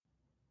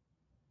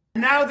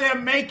Now they're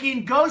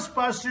making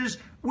Ghostbusters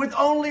with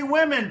only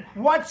women.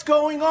 What's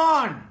going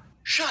on?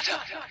 Shut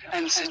up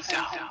and sit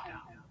down.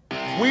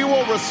 We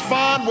will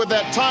respond with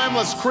that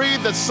timeless creed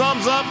that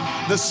sums up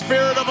the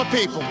spirit of a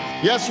people.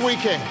 Yes, we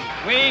can.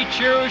 We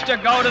choose to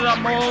go to the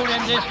moon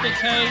in this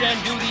decade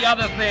and do the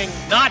other thing,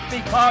 not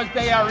because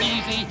they are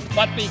easy,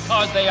 but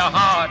because they are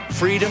hard.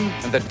 Freedom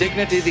and the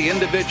dignity of the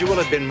individual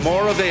have been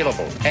more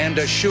available and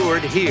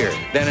assured here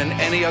than in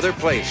any other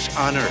place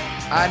on Earth.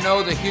 I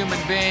know the human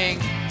being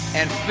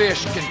and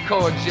fish can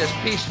coexist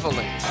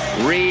peacefully.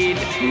 Read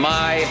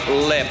my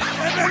lips.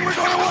 And then we're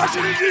going to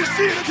Washington,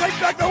 D.C. to take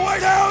back the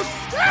White House.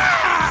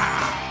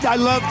 Ah! I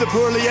love the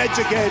poorly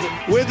educated.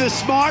 We're the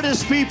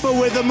smartest people.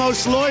 We're the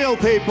most loyal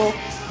people.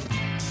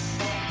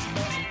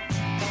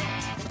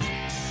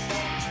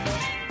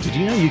 Did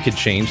you know you could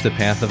change the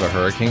path of a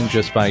hurricane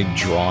just by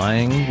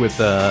drawing with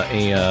a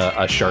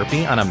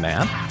Sharpie on a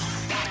map?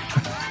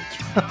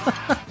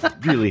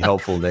 Really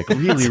helpful, Nick.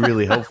 Really,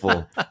 really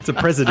helpful. It's a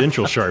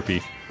presidential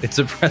Sharpie. It's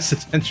a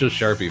presidential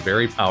Sharpie.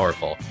 Very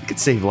powerful. It could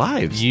save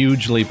lives.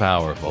 Hugely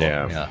powerful.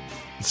 Yeah.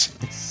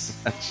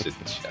 Such a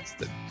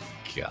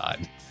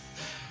God.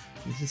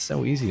 This is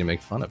so easy to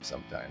make fun of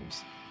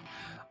sometimes.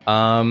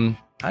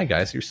 Hi,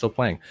 guys. You're still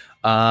playing.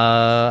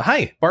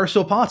 Hi,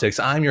 Barstool Politics.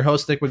 I'm your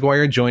host, Nick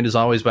McGuire, joined as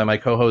always by my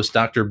co-host,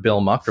 Dr.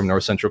 Bill Muck from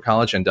North Central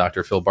College and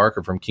Dr. Phil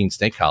Barker from Keene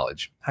State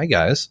College. Hi,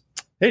 guys.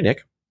 Hey,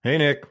 Nick. Hey,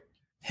 Nick.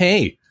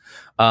 Hey.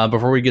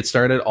 Before we get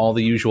started, all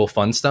the usual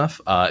fun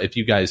stuff. If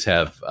you guys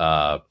have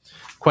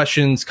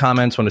questions,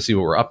 comments, want to see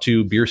what we're up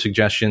to, beer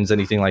suggestions,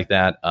 anything like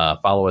that,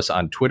 follow us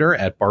on Twitter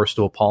at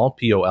BarstoolPol,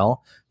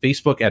 P-O-L,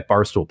 Facebook at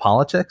Barstool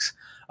Politics.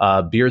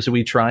 Beers that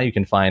we try, you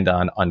can find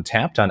on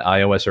Untapped on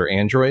iOS or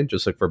Android.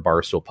 Just look for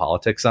Barstool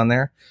Politics on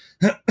there.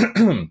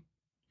 The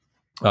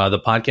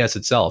podcast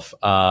itself,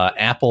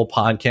 Apple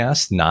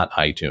Podcasts, not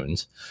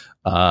iTunes.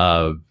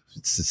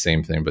 It's the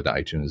same thing, but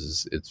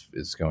iTunes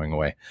is going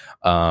away.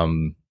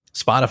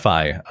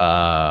 Spotify,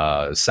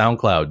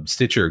 SoundCloud,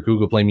 Stitcher,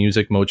 Google Play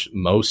Music,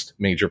 most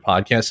major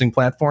podcasting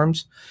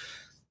platforms.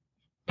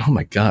 Oh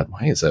my God,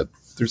 why is that?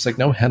 There's like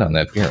no head on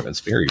that beer. It's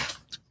very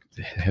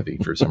heavy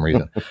for some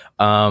reason.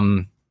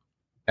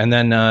 And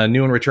then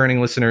new and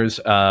returning listeners,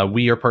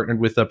 we are partnered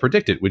with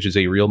Predicted, which is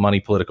a real money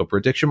political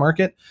prediction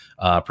market,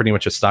 pretty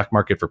much a stock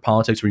market for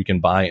politics where you can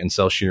buy and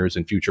sell shares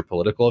in future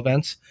political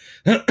events.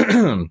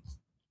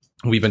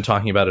 We've been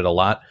talking about it a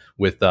lot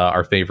with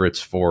our favorites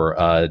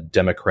for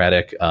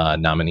Democratic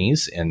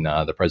nominees in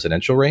the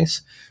presidential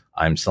race.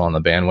 I'm still on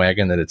the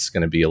bandwagon that it's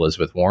going to be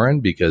Elizabeth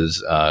Warren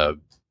because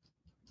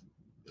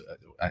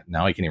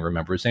now I can't even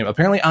remember his name.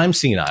 Apparently I'm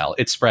senile.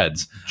 It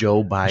spreads.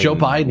 Joe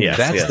Biden. Yes,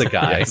 that's the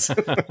guy. Yes.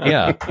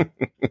 Yeah.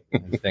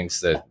 He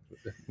thinks that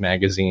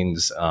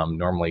magazines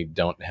normally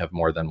don't have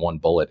more than one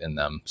bullet in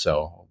them.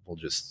 So we'll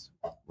just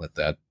let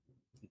that.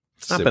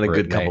 It's not been a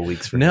good couple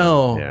weeks for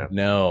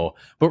No.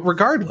 But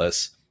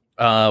regardless,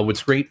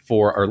 what's great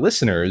for our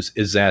listeners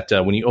is that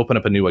when you open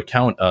up a new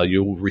account,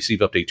 you'll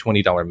receive up to a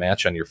 $20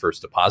 match on your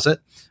first deposit.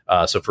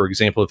 So, for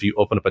example, if you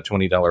open up a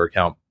 $20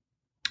 account,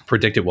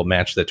 Predicted will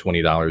match that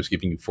 $20,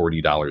 giving you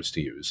 $40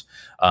 to use.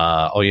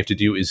 All you have to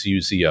do is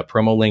use the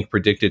promo link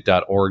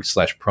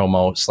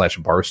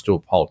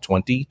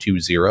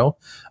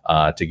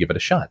predicted.org/promo/barstoolpol2020 to give it a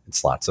shot.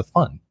 It's lots of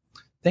fun.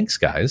 Thanks,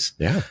 guys.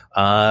 Yeah.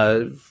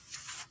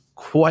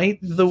 Quite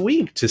the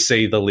week, to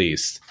say the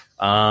least.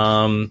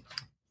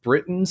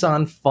 Britain's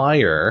on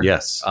fire.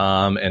 Yes.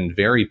 And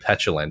very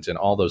petulant and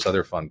all those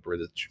other fun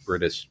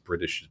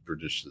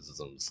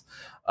Britishisms.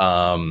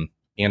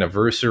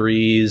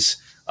 Anniversaries,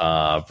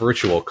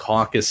 virtual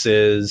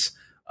caucuses.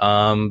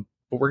 But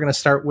we're going to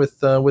start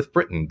with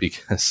Britain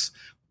because,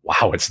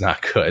 wow, it's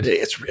not good.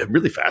 It's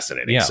really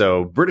fascinating. Yeah.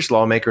 So British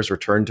lawmakers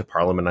returned to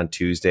Parliament on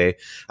Tuesday.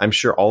 I'm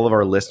sure all of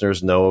our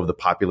listeners know of the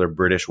popular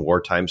British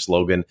wartime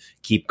slogan,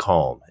 keep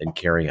calm and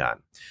carry on.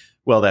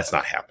 Well, that's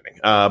not happening.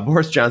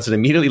 Boris Johnson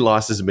immediately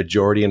lost his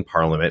majority in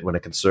Parliament when a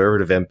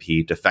Conservative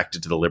MP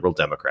defected to the Liberal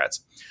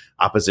Democrats.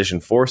 Opposition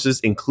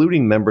forces,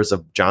 including members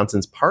of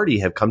Johnson's party,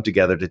 have come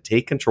together to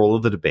take control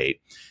of the debate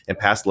and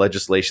pass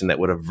legislation that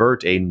would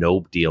avert a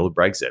no-deal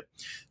Brexit.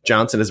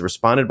 Johnson has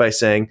responded by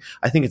saying,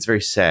 I think it's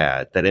very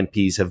sad that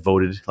MPs have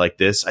voted like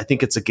this. I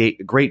think it's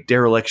a great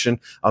dereliction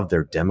of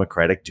their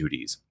democratic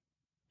duties.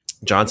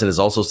 Johnson has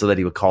also said that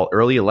he would call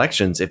early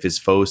elections if his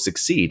foes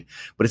succeed,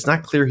 but it's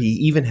not clear he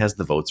even has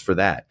the votes for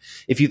that.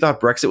 If you thought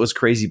Brexit was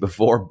crazy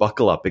before,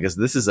 buckle up because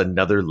this is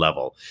another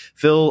level.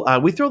 Phil,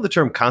 we throw the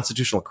term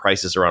constitutional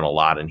crisis around a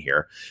lot in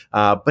here,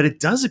 but it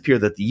does appear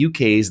that the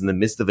UK is in the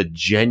midst of a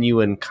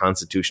genuine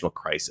constitutional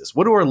crisis.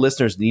 What do our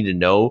listeners need to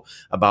know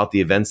about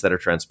the events that are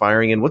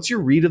transpiring, and what's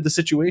your read of the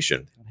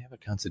situation? They don't have a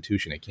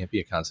constitution. It can't be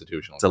a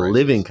constitutional crisis. It's a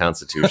living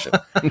constitution.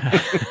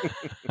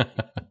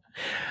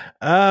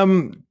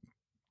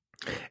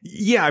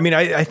 Yeah, I mean,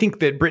 I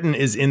think that Britain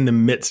is in the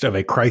midst of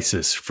a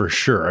crisis for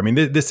sure. I mean,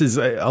 this is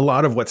a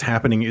lot of what's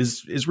happening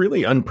is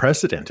really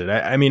unprecedented.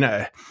 I don't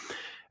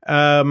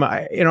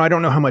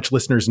know how much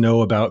listeners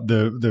know about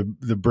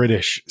the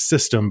British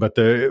system, but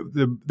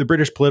the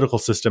British political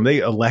system, they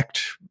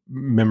elect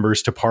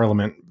members to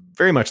Parliament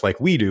very much like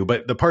we do,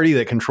 but the party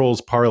that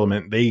controls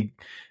parliament,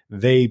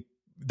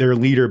 their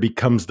leader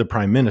becomes the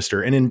prime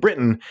minister. And in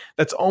Britain,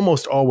 that's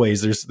almost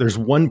always there's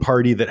one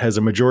party that has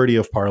a majority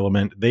of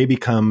parliament. They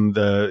become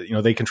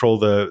they control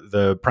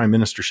the prime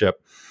ministership.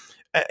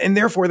 And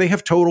therefore, they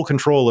have total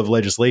control of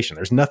legislation.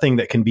 There's nothing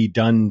that can be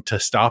done to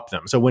stop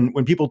them. So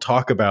when people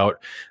talk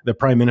about the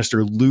prime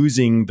minister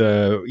losing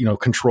the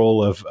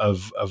control of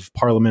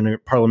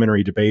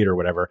parliamentary debate or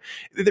whatever,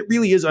 it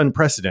really is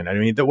unprecedented. I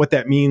mean, what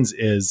that means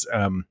is,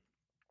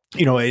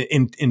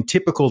 in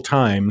typical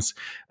times,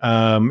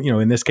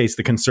 in this case,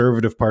 the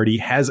Conservative Party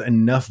has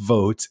enough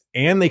votes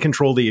and they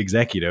control the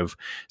executive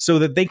so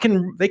that they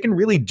can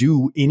really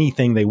do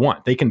anything they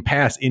want. They can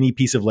pass any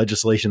piece of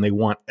legislation they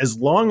want as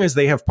long as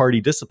they have party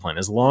discipline,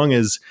 as long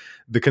as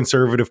the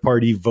Conservative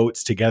Party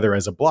votes together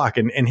as a bloc.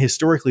 And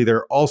historically, there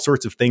are all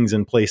sorts of things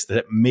in place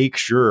that make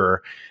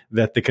sure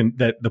that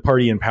the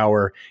party in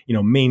power,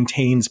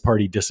 maintains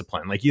party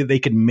discipline. Like they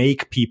can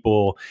make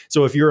people.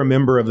 So if you're a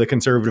member of the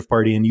Conservative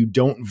Party and you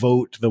don't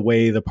vote the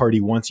way the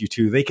party wants you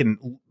to, they can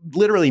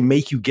literally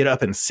make you get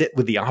up and sit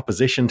with the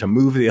opposition to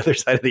move to the other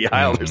side of the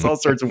aisle. There's all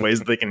sorts of ways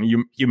that they can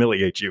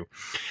humiliate you.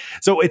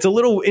 So it's a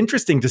little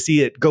interesting to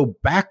see it go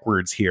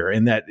backwards here.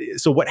 And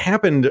so what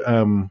happened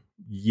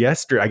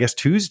yesterday, I guess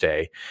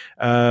Tuesday,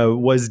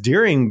 was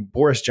during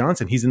Boris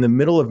Johnson. He's in the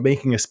middle of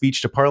making a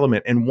speech to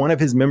Parliament, and one of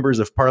his members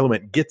of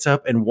Parliament gets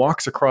up and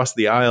walks across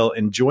the aisle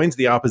and joins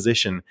the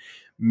opposition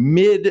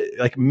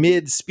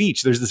mid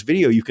speech. There's this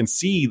video, you can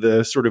see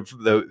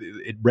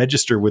it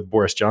register with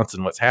Boris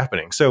Johnson what's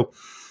happening. So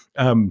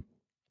and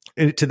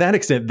to that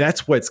extent,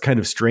 that's what's kind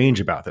of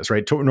strange about this,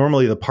 right?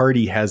 Normally the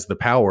party has the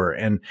power,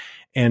 and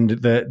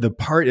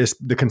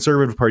the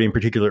Conservative Party in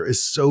particular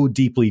is so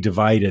deeply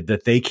divided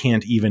that they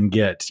can't even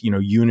get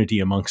unity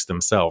amongst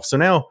themselves. So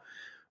now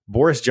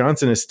Boris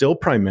Johnson is still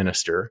prime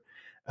minister.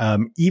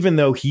 Even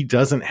though he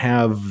doesn't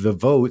have the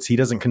votes, he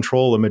doesn't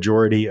control a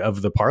majority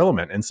of the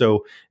parliament. And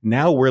so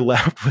now we're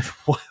left with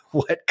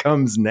what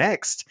comes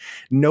next.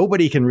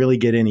 Nobody can really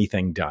get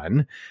anything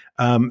done.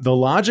 The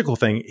logical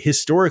thing,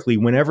 historically,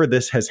 whenever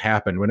this has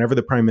happened, whenever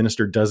the prime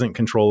minister doesn't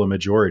control a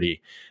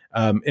majority,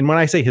 and when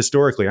I say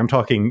historically, I'm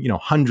talking,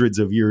 hundreds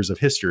of years of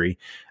history,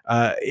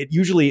 it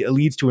usually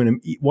leads to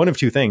one of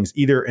two things: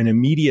 either an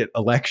immediate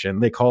election,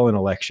 they call an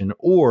election,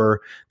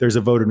 or there's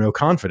a vote of no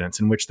confidence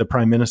in which the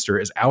prime minister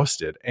is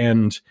ousted.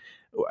 And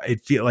I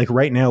feel like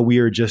right now we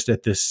are just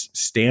at this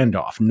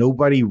standoff.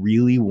 Nobody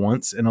really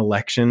wants an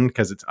election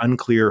because it's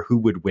unclear who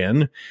would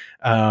win.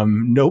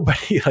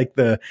 Nobody, like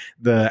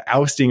the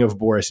ousting of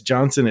Boris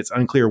Johnson, it's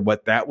unclear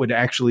what that would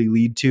actually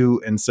lead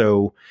to. And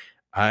so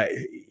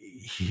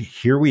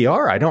here we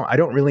are. I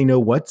don't really know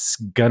what's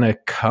gonna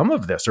come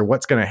of this or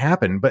what's gonna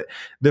happen. But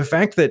the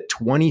fact that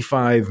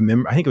 25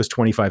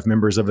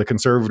 members of the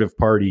Conservative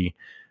Party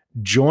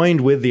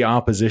joined with the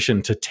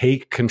opposition to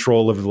take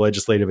control of the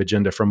legislative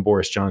agenda from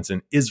Boris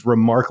Johnson is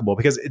remarkable,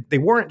 because they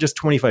weren't just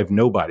 25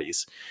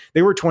 nobodies.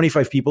 They were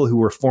 25 people who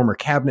were former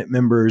cabinet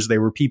members. They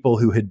were people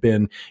who had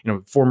been,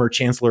 former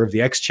chancellor of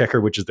the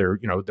Exchequer, which is their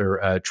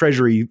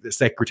treasury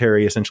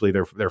secretary, essentially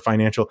their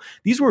financial.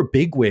 These were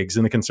bigwigs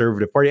in the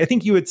Conservative Party. I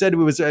think you had said it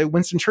was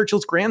Winston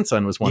Churchill's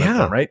grandson was one of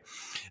them, right?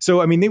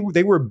 So, I mean,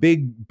 they were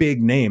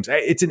big names.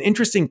 It's an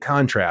interesting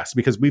contrast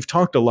because we've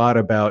talked a lot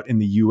about in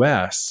the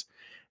U.S.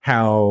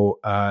 how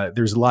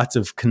there's lots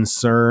of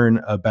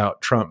concern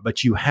about Trump,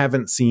 but you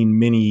haven't seen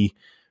many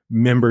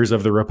members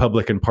of the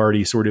Republican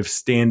Party sort of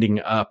standing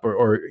up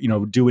or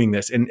doing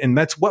this. And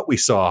that's what we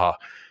saw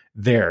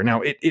there.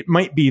 Now, it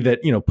might be that,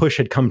 push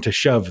had come to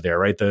shove there,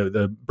 right?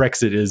 The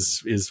Brexit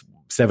is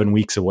 7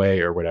 weeks away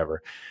or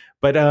whatever.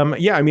 But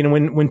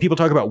when people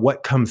talk about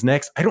what comes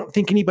next, I don't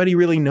think anybody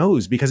really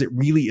knows, because it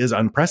really is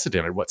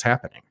unprecedented what's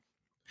happening.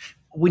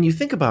 When you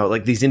think about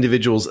like these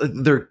individuals,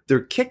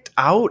 they're kicked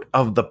out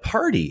of the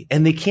party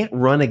and they can't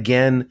run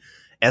again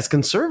as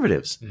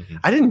conservatives. Mm-hmm.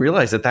 I didn't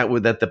realize that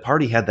the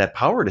party had that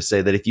power to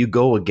say that if you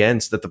go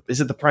against is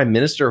it the prime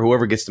minister or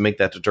whoever gets to make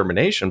that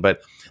determination?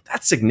 But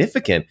that's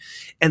significant.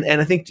 And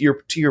I think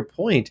to your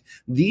point,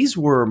 these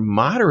were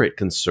moderate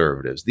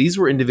conservatives. These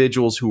were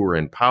individuals who were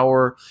in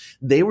power.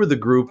 They were the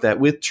group that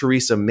with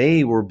Theresa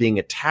May were being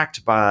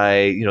attacked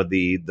by,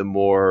 the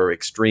more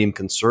extreme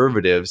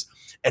conservatives.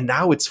 And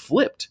now it's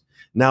flipped.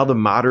 Now the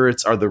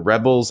moderates are the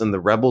rebels and the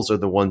rebels are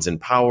the ones in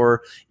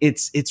power.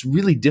 It's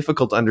really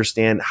difficult to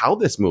understand how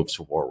this moves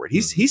forward.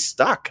 He's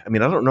stuck. I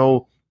mean, I don't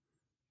know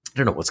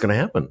what's going to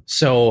happen.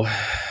 So,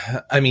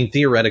 I mean,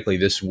 theoretically,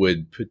 this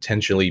would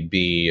potentially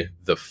be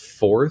the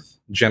fourth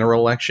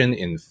general election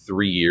in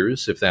 3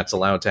 years, if that's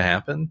allowed to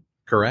happen.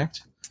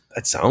 Correct?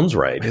 That sounds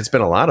right. It's been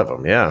a lot of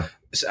them. Yeah.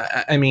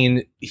 I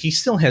mean, he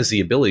still has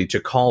the ability to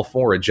call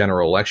for a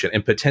general election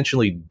and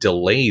potentially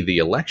delay the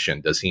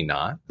election, does he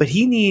not? But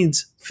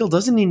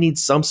doesn't he need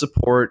some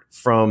support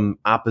from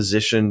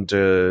opposition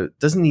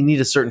doesn't he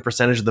need a certain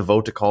percentage of the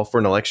vote to call for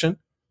an election?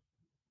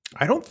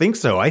 I don't think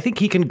so. I think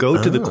he can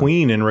go to the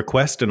Queen and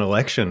request an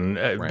election.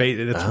 Right.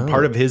 That's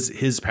part of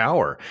his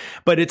power.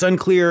 But it's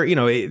unclear,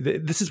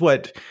 this is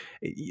what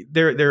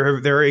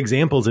there are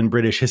examples in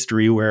British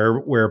history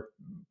where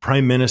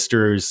prime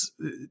ministers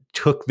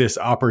took this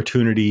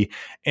opportunity,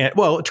 and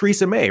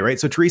Theresa May, right?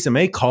 So Theresa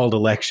May called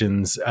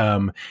elections,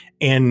 and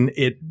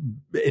it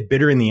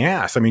bit her in the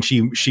ass. I mean,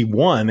 she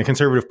won, the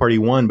Conservative Party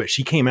won, but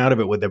she came out of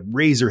it with a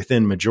razor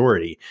thin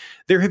majority.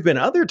 There have been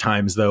other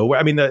times, though.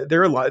 I mean,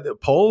 there are a lot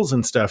of polls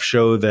and stuff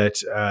show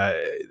that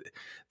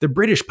the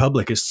British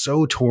public is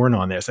so torn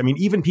on this. I mean,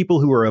 even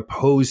people who are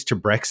opposed to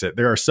Brexit,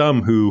 there are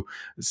some who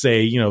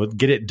say,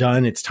 get it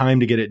done. It's time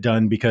to get it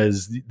done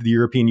because the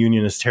European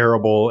Union is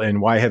terrible. And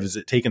why has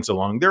it taken so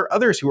long? There are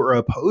others who are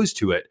opposed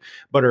to it,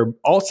 but are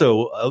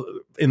also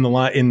in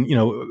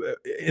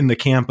the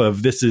camp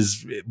of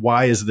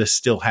why is this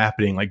still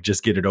happening? Like,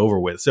 just get it over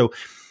with. So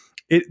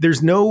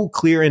there's no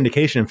clear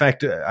indication. In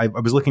fact, I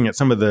was looking at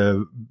some of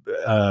the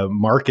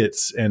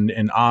markets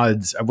and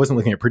odds. I wasn't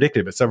looking at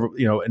predicted, but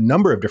a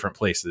number of different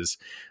places.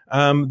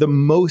 The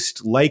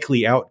most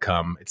likely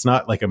outcome, it's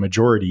not like a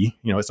majority,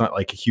 it's not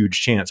like a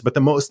huge chance, but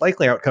the most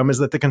likely outcome is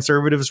that the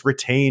Conservatives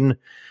retain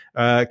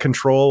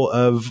control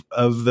of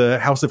the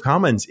House of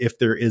Commons if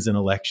there is an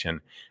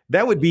election.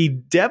 That would be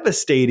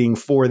devastating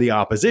for the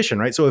opposition,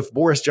 right? So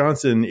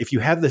if you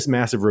have this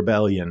massive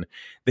rebellion,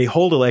 they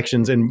hold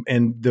elections and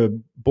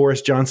the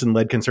Boris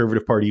Johnson-led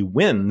Conservative Party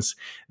wins,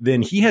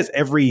 then he has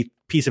every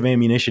piece of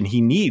ammunition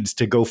he needs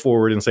to go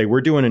forward and say,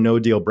 we're doing a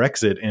no-deal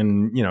Brexit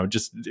and,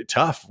 just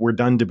tough, we're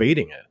done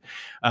debating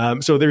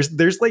it. So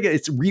there's like,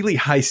 it's really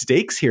high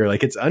stakes here.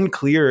 Like, it's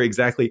unclear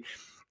exactly.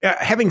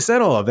 Having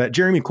said all of that,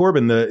 Jeremy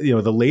Corbyn,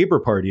 the Labour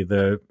Party,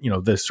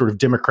 the sort of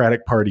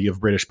Democratic Party of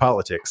British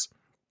politics,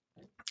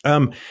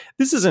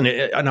 this is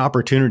an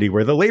opportunity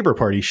where the Labour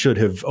Party should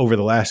have, over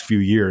the last few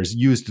years,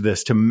 used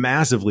this to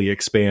massively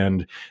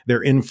expand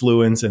their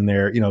influence and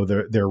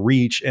their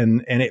reach,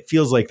 and it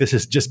feels like this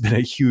has just been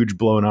a huge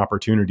blown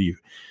opportunity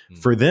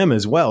for them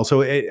as well.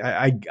 So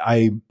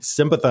I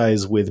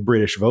sympathize with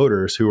British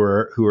voters who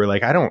are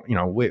like, I don't,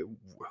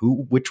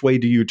 which way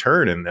do you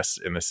turn in this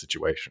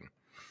situation?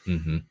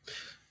 Mm-hmm.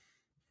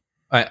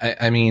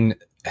 I mean,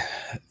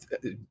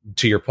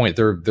 to your point,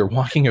 they're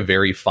walking a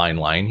very fine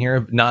line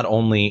here, not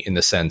only in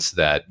the sense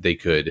that they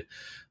could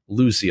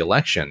lose the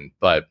election,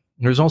 but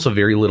there's also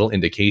very little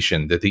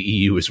indication that the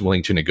EU is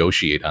willing to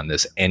negotiate on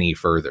this any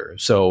further.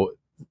 So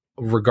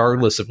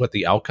regardless of what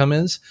the outcome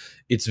is,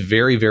 it's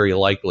very, very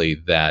likely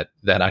that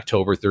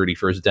October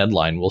 31st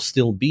deadline will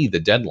still be the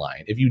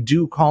deadline. If you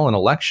do call an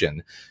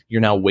election,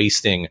 you're now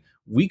wasting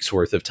weeks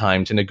worth of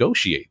time to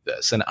negotiate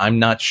this. And I'm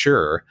not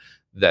sure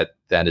that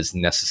is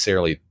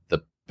necessarily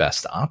the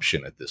best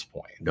option at this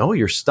point. No,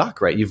 you're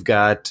stuck, right? You've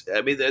got,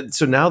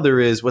 so now there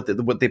is what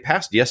they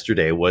passed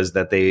yesterday was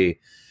that the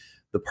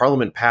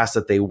parliament passed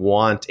that they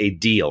want a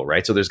deal,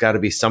 right? So there's got to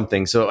be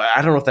something. So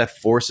I don't know if that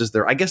forces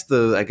I guess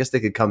they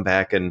could come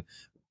back and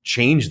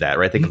change that,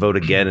 right? They could vote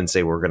again and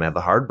say, we're going to have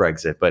the hard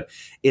Brexit, but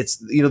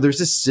it's, there's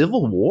this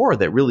civil war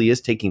that really is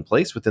taking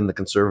place within the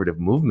conservative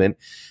movement.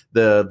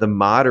 The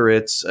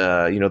moderates,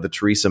 the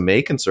Theresa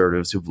May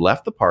conservatives who've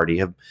left the party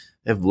have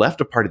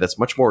left a party that's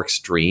much more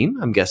extreme.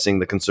 I'm guessing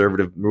the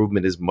conservative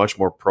movement is much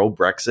more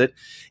pro-Brexit.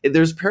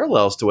 There's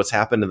parallels to what's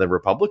happened in the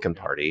Republican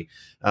Party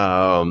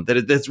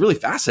that's really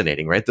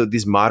fascinating, right?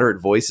 These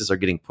moderate voices are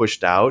getting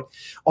pushed out.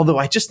 Although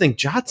I just think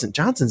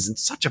Johnson's in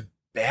such a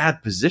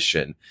bad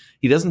position.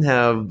 He doesn't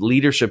have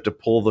leadership to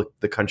pull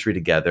the country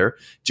together.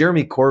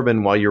 Jeremy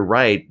Corbyn, while you're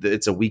right,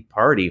 it's a weak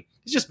party,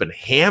 he's just been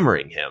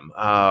hammering him.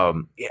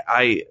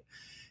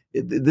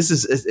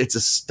 It's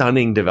a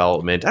stunning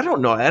development. I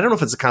don't know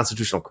if it's a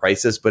constitutional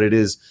crisis, but it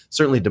is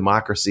certainly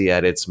democracy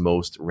at its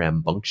most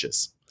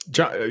rambunctious.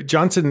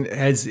 Johnson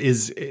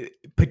is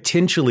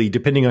potentially,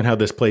 depending on how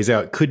this plays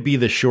out, could be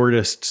the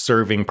shortest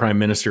serving prime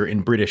minister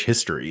in British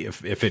history,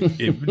 if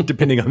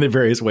depending on the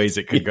various ways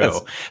it could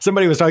go.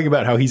 Somebody was talking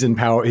about how he's in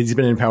power. He's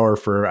been in power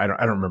for I don't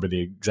remember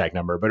the exact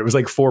number, but it was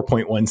like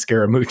 4.1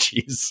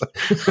 Scaramucci's.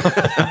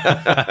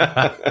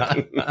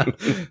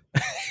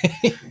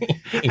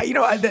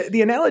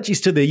 The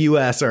analogies to the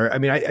U.S. are. I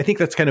mean, I think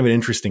that's kind of an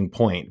interesting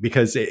point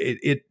because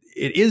it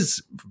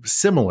is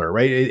similar,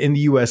 right? In the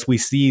U.S., we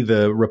see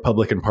the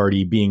Republican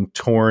Party being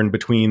torn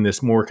between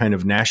this more kind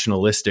of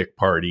nationalistic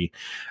party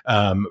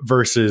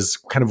versus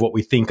kind of what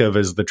we think of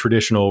as the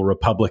traditional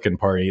Republican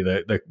Party,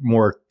 the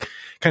more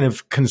kind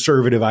of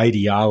conservative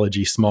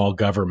ideology, small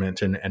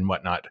government and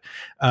whatnot.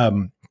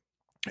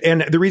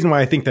 And the reason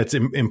why I think that's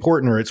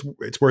important, or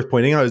it's worth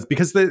pointing out, is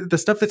because the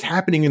stuff that's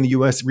happening in the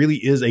U.S. really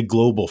is a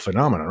global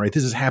phenomenon, right?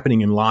 This is happening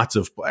in lots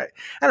of, I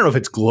don't know if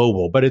it's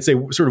global, but it's a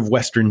sort of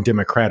Western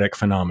democratic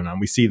phenomenon.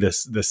 We see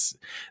this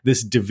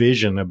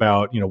division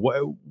about,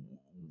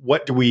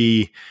 what do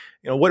we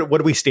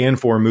stand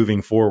for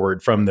moving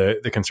forward from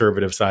the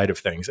conservative side of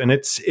things? And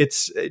it's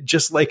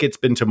just like it's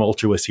been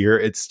tumultuous here.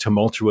 It's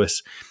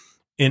tumultuous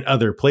in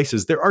other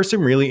places. There are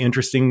some really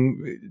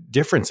interesting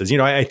differences.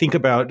 I think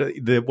about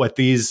what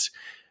these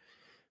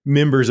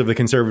members of the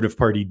Conservative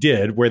Party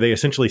did, where they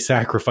essentially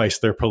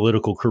sacrificed their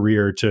political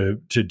career to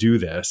do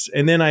this.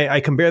 And then I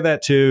compare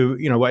that to,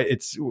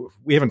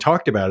 we haven't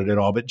talked about it at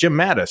all, but Jim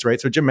Mattis, right?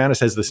 So Jim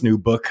Mattis has this new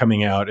book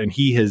coming out, and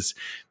he has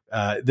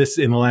this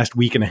in the last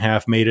week and a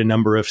half made a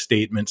number of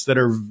statements that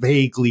are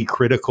vaguely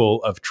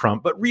critical of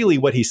Trump. But really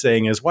what he's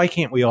saying is, why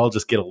can't we all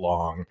just get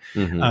along?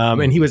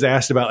 And he was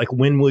asked about, like,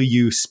 when will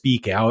you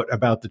speak out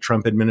about the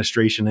Trump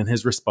administration? And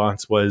his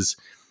response was,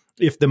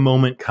 if the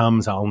moment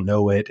comes, I'll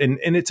know it. And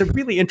it's a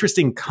really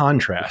interesting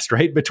contrast,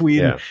 right,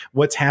 between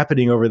what's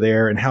happening over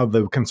there and how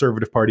the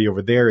Conservative Party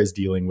over there is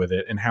dealing with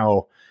it and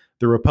how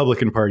the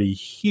Republican Party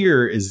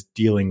here is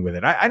dealing with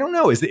it. I don't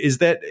know. Is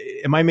that,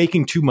 am I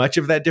making too much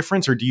of that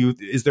difference, or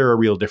is there a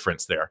real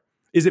difference there?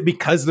 Is it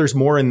because there's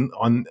more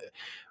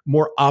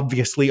more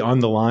obviously on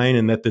the line,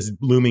 and that this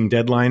looming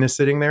deadline is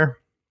sitting there?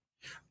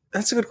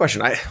 That's a good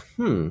question.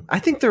 I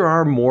think there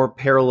are more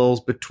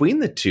parallels between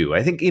the two.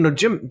 I think,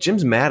 Jim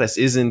Mattis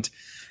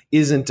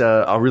isn't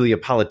really a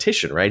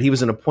politician, right? He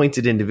was an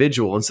appointed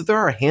individual. And so there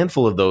are a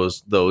handful of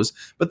those,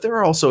 but there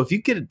are also, if you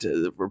get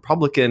to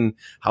Republican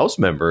House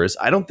members,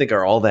 I don't think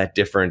are all that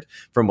different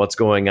from what's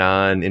going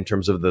on in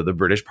terms of the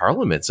British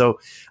Parliament. So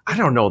I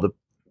don't know.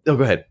 Go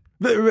ahead.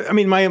 I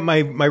mean, my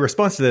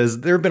response to that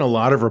is, there have been a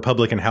lot of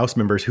Republican House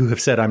members who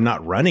have said, I'm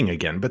not running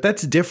again. But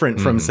that's different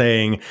from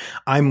saying,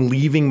 I'm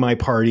leaving my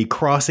party,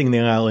 crossing the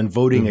aisle and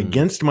voting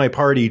against my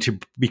party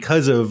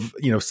because of,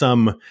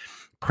 some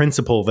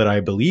principle that I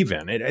believe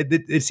in.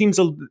 It seems,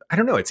 I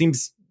don't know, it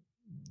seems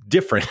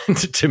different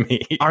to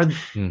me. Are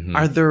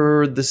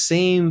there the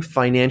same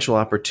financial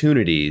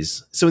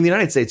opportunities? So in the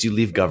United States, you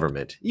leave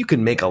government, you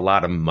can make a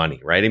lot of money,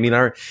 right? I mean,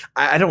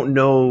 I don't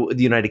know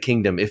the United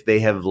Kingdom if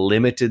they have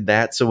limited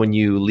that. So when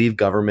you leave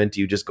government,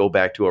 you just go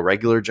back to a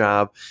regular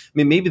job. I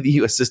mean, maybe the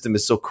US system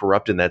is so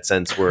corrupt in that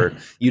sense where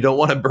you don't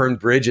want to burn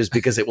bridges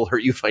because it will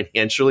hurt you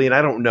financially. And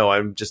I don't know,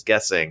 I'm just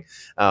guessing.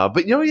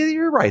 But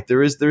you're right.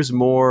 There's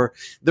more.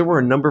 There were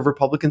a number of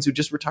Republicans who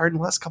just retired in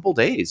the last couple of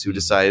days who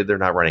decided they're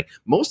not running.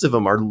 Most of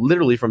them are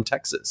literally from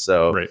Texas.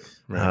 So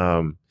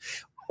right.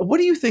 What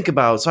do you think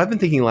about, so I've been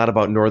thinking a lot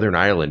about Northern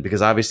Ireland,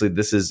 because obviously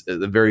this is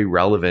very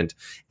relevant,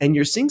 and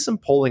you're seeing some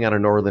polling out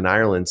of Northern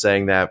Ireland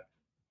saying that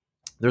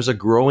there's a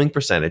growing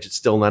percentage, it's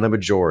still not a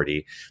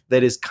majority,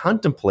 that is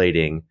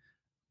contemplating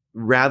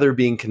rather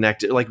being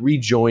connected, like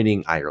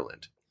rejoining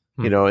Ireland.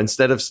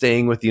 Instead of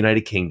staying with the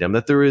United Kingdom,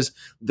 that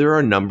there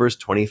are numbers,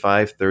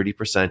 25,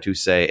 30% who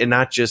say, and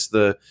not just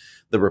the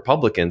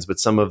Republicans, but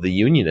some of the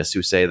unionists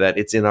who say that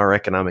it's in our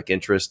economic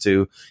interest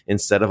to,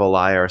 instead of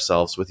ally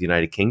ourselves with the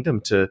United Kingdom,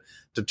 to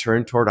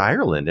turn toward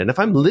Ireland. And if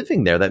I'm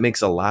living there, that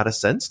makes a lot of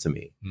sense to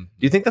me. Do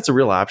you think that's a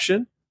real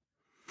option?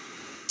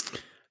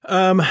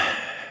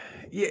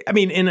 Yeah, I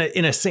mean,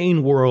 in a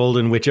sane world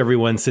in which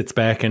everyone sits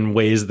back and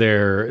weighs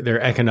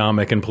their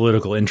economic and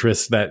political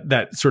interests,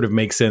 that sort of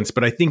makes sense.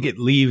 But I think it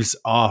leaves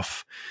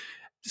off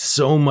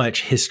so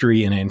much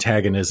history and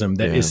antagonism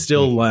that is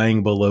still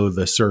lying below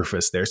the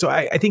surface there. So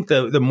I think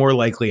the more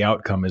likely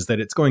outcome is that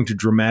it's going to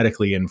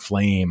dramatically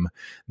inflame,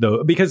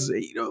 though, because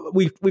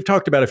we've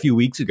talked about a few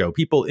weeks ago,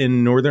 people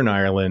in Northern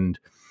Ireland,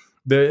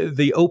 the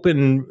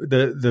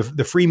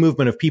free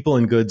movement of people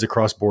and goods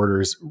across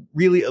borders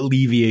really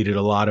alleviated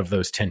a lot of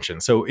those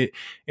tensions. So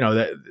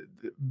that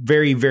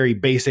very, very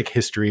basic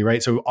history,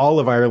 right? So all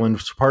of Ireland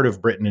was part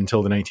of Britain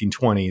until the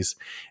 1920s,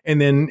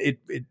 and then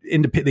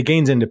it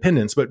gains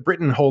independence. But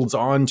Britain holds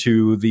on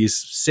to these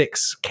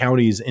 6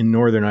 counties in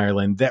Northern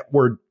Ireland that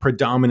were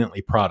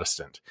predominantly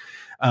Protestant,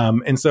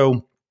 and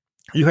so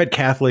you had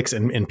Catholics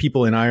and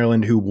people in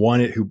Ireland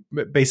who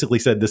basically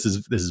said this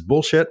is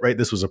bullshit, right?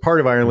 This was a part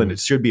of Ireland. It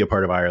should be a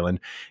part of Ireland.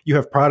 You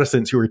have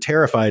Protestants who are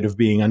terrified of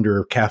being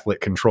under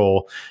Catholic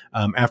control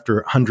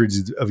after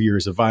hundreds of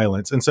years of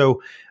violence. And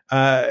so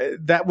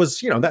that was,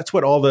 that's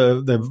what all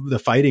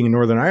the fighting in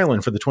Northern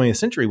Ireland for the 20th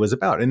century was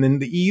about. And then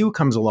the EU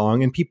comes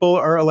along and people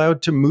are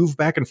allowed to move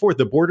back and forth.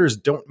 The borders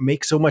don't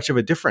make so much of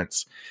a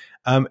difference.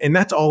 And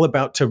that's all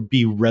about to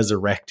be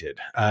resurrected.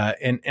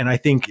 And I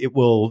think it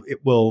will.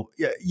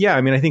 Yeah.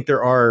 I mean, I think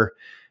there are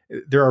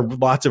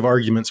lots of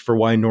arguments for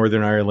why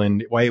Northern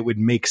Ireland, why it would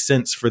make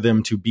sense for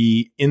them to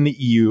be in the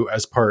EU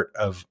as part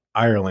of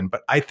Ireland.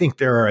 But I think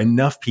there are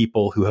enough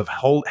people who have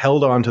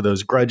held on to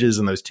those grudges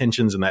and those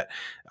tensions and that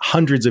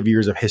hundreds of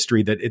years of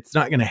history that it's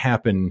not going to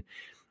happen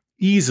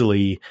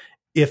easily.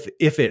 If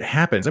it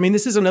happens. I mean,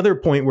 this is another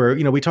point where,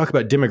 we talk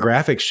about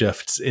demographic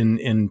shifts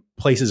in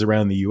places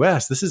around the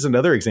US. This is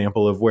another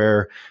example of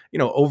where,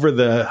 over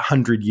the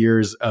 100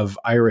 years of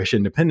Irish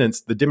independence,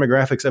 the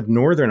demographics of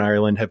Northern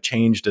Ireland have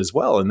changed as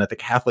well, and that the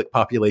Catholic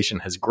population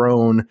has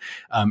grown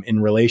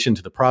in relation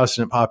to the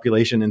Protestant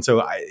population. And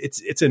so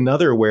it's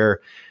another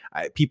where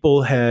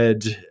people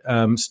had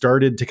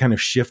started to kind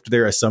of shift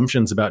their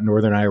assumptions about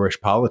Northern Irish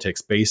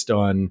politics based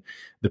on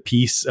the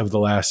peace of the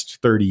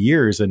last 30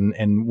 years.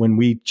 And when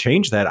we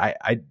change that,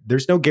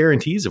 there's no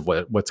guarantees of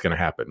what's going to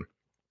happen.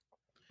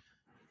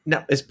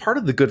 Now, as part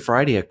of the Good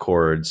Friday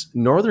Accords,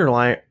 Northern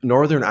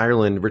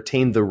Ireland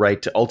retained the right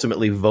to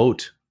ultimately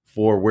vote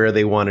for where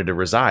they wanted to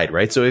reside,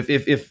 right? So if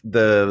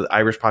the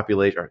Irish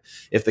population, or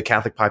if the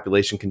Catholic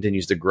population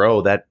continues to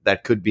grow,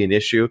 that could be an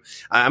issue.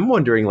 I'm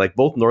wondering, like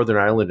both Northern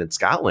Ireland and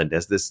Scotland,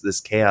 as this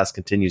chaos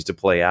continues to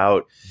play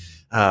out,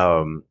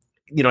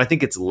 I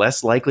think it's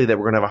less likely that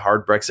we're going to have a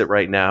hard Brexit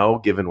right now,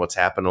 given what's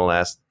happened in the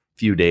last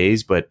few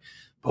days. But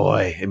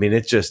boy, I mean,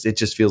 it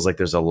just feels like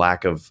there's a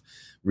lack of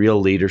real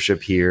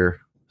leadership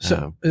here.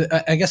 So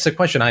I guess the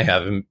question I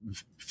have, and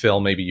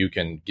Phil, maybe you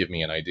can give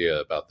me an idea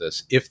about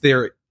this. If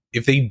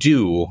they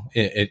do,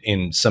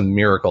 in some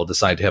miracle,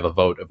 decide to have a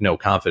vote of no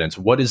confidence,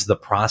 what is the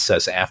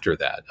process after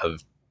that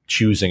of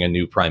choosing a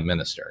new prime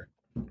minister?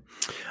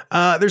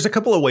 There's a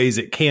couple of ways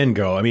it can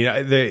go. I mean,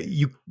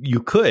 you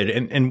could,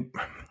 and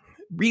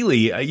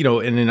really,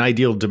 in an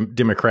ideal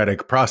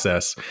democratic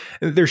process,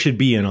 there should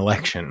be an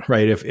election,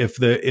 right? If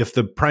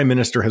the prime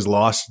minister has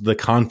lost the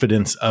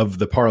confidence of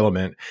the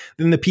parliament,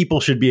 then the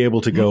people should be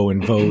able to go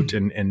and vote.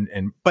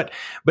 But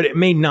it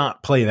may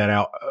not play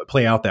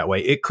out that way.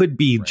 It could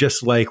be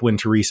just like when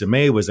Theresa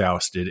May was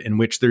ousted, in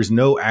which there's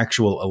no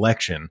actual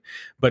election,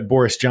 but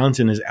Boris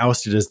Johnson is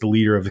ousted as the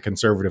leader of the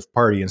Conservative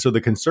Party, and so the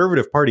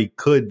Conservative Party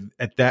could,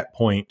 at that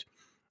point,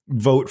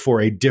 vote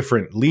for a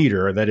different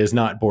leader that is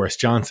not Boris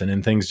Johnson,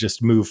 and things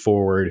just move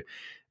forward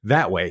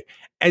that way.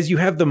 As you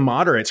have the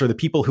moderates, or the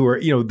people who are,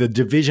 the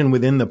division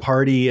within the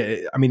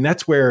party, I mean,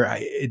 that's where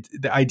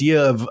the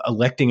idea of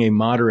electing a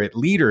moderate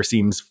leader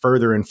seems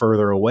further and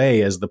further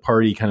away as the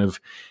party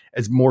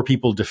as more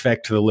people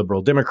defect to the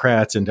Liberal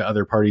Democrats and to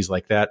other parties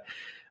like that.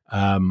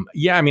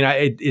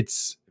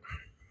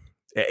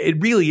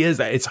 It really is.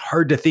 It's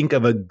hard to think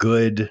of a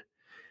good.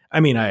 I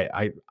mean,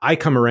 I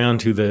come around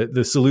to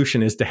the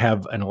solution is to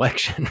have an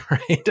election,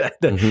 right?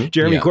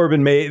 Jeremy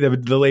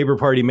Corbyn the Labour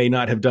Party may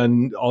not have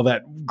done all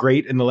that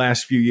great in the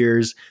last few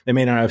years. They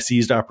may not have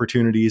seized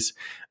opportunities.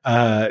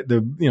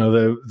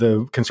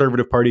 The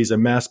Conservative Party is a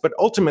mess, but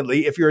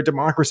ultimately, if you're a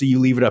democracy, you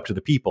leave it up to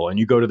the people, and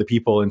you go to the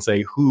people and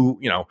say,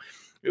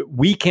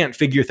 we can't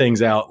figure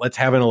things out. Let's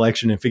have an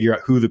election and figure out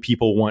who the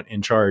people want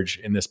in charge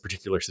in this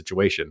particular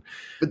situation.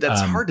 But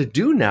that's hard to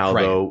do now,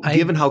 though,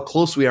 given how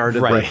close we are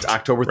to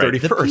October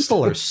 31st. The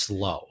people are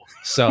slow.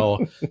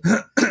 So,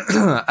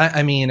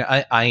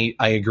 I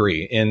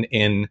agree.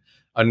 In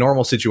a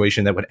normal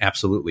situation, that would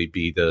absolutely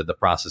be the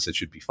process that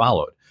should be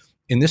followed.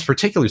 In this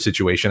particular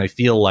situation, I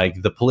feel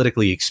like the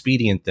politically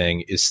expedient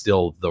thing is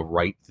still the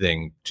right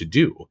thing to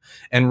do.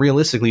 And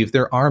realistically, if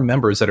there are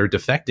members that are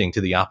defecting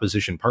to the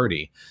opposition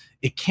party,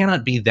 it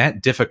cannot be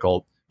that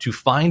difficult to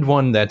find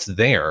one that's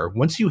there.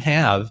 Once you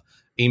have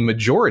a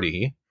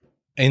majority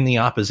in the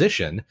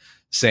opposition,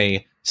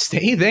 say,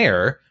 stay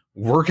there,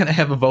 we're going to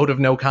have a vote of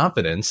no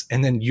confidence,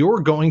 and then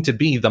you're going to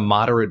be the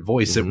moderate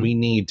voice that we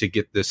need to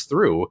get this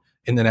through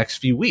in the next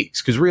few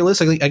weeks. Because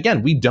realistically,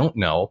 again, we don't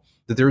know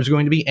that there's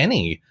going to be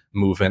any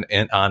movement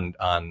on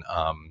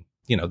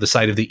the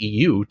side of the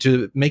EU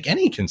to make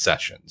any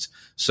concessions.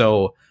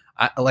 So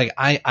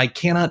I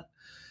cannot,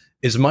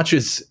 as much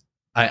as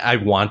I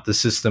want the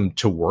system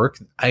to work,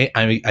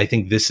 I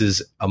think this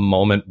is a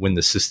moment when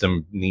the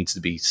system needs to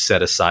be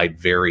set aside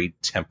very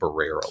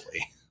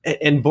temporarily.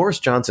 And Boris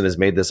Johnson has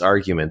made this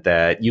argument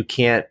that you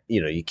can't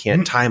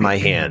tie my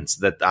hands,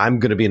 that I'm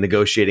going to be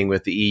negotiating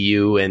with the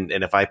EU. And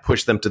if I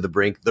push them to the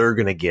brink, they're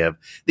going to give.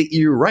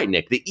 You're right,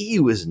 Nick. The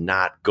EU is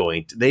not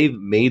going to. They've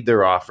made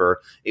their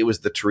offer. It was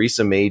the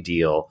Theresa May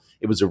deal.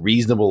 It was a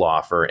reasonable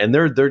offer. And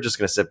they're just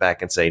going to sit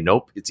back and say,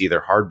 nope, it's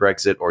either hard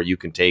Brexit or you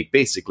can take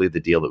basically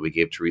the deal that we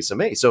gave Theresa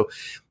May. So,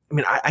 I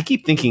mean, I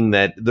keep thinking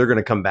that they're going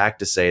to come back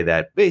to say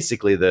that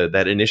basically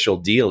that initial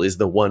deal is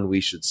the one we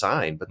should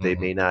sign, but they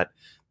may not.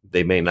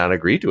 They may not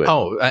agree to it.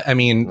 Oh, I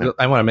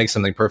want to make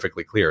something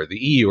perfectly clear. The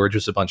EU are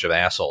just a bunch of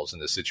assholes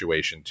in this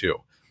situation too.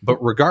 But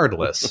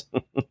regardless,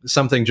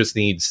 something just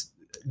needs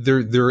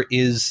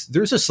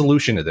there's a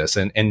solution to this,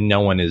 and no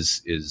one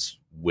is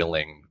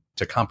willing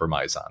to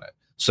compromise on it.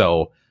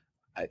 So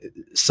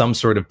some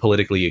sort of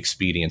politically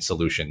expedient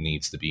solution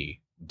needs to be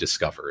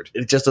discovered.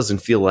 It just doesn't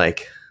feel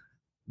like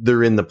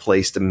they're in the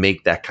place to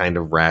make that kind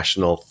of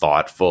rational,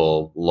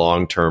 thoughtful,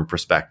 long-term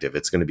perspective.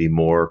 It's going to be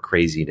more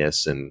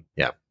craziness, and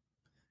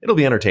it'll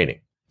be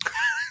entertaining.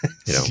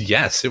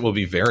 Yes, it will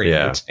be very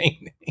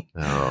entertaining.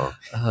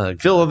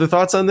 Phil, other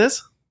thoughts on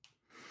this?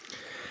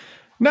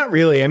 Not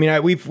really. I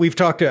mean, we've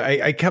talked.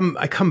 I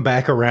come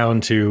back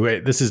around to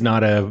this is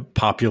not a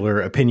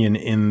popular opinion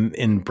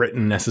in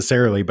Britain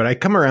necessarily, but I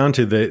come around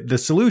to the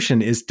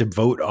solution is to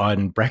vote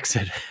on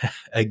Brexit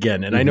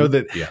again. And I know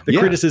that the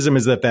criticism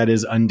is that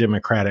is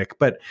undemocratic,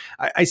 but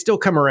I still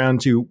come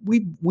around to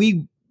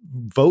we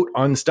vote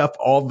on stuff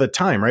all the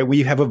time, right?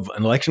 We have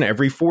an election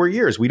every 4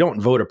 years. We don't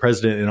vote a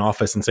president in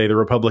office and say the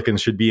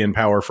Republicans should be in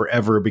power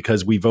forever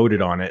because we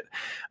voted on it.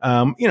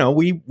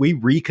 We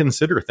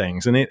reconsider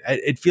things, and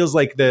it feels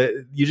like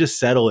you just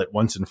settle it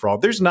once and for all.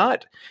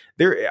 There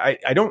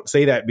I don't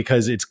say that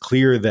because it's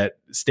clear that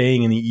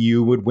staying in the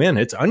EU would win.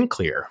 It's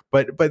unclear,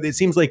 but it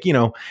seems like,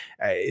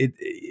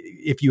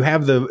 if you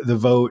have the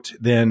vote,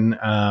 then,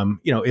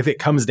 if it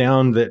comes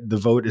down that the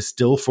vote is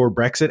still for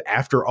Brexit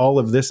after all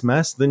of this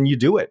mess, then you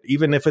do it,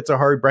 even if it's a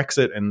hard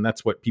Brexit and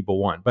that's what people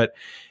want. But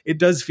it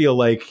does feel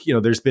like,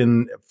 there's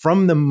been,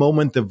 from the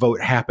moment the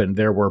vote happened,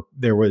 there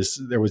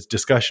was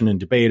discussion and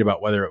debate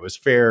about whether it was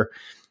fair.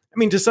 I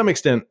mean, to some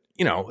extent,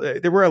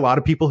 there were a lot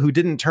of people who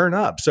didn't turn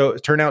out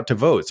to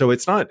vote. So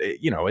it's not,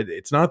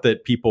 it's not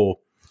that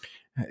people,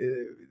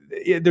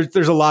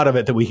 there's a lot of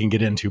it that we can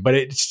get into, but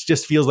it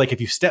just feels like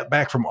if you step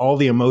back from all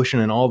the emotion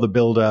and all the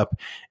buildup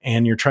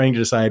and you're trying to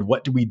decide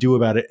what do we do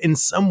about it, in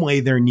some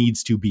way there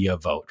needs to be a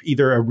vote,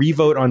 either a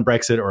revote on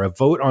Brexit or a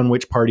vote on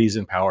which party is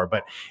in power.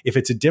 But if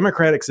it's a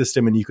democratic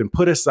system and you can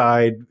put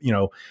aside,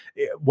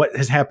 what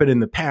has happened in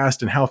the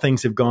past and how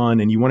things have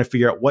gone, and you want to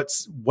figure out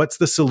what's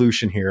the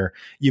solution here,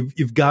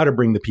 you've got to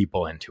bring the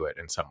people into it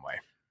in some way.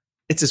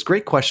 It's this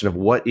great question of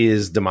what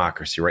is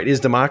democracy, right? Is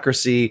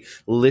democracy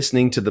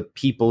listening to the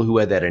people who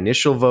had that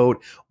initial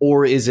vote,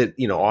 or is it,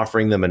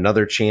 offering them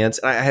another chance?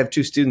 And I have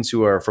two students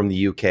who are from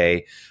the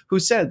UK who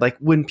said, like,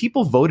 when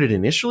people voted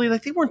initially,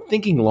 like, they weren't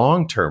thinking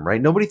long term,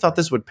 right? Nobody thought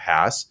this would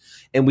pass,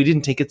 and we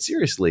didn't take it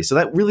seriously. So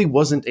that really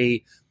wasn't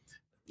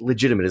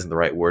legitimate isn't the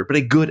right word, but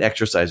a good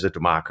exercise of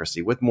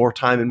democracy. With more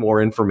time and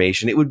more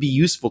information, it would be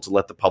useful to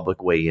let the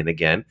public weigh in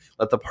again,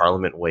 let the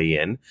parliament weigh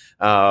in.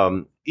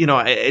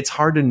 It's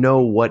hard to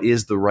know what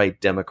is the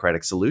right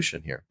democratic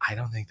solution here. I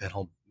don't think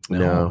that'll.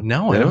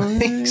 No, I don't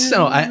think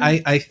so.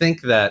 I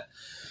think that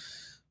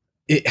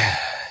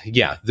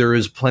there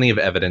is plenty of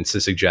evidence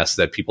to suggest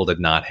that people did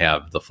not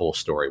have the full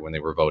story when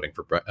they were voting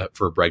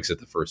for Brexit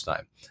the first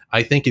time.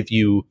 I think if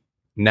you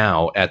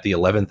now at the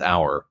 11th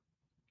hour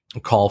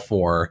call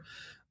for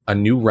a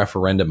new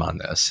referendum on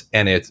this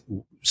and it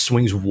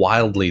swings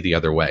wildly the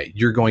other way,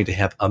 you're going to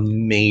have a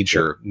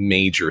major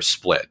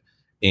split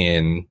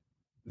in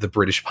the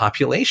British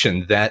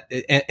population.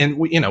 And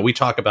we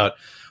talk about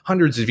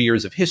hundreds of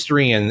years of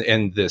history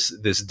and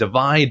this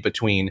divide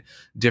between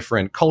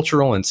different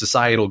cultural and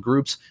societal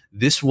groups.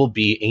 This will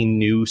be a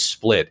new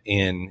split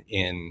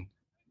in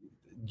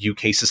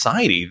UK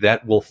society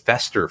that will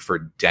fester for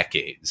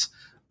decades.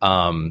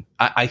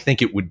 I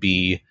think it would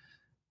be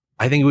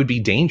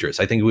dangerous.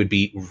 I think it would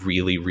be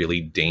really,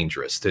 really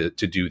dangerous to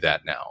do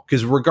that now,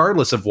 because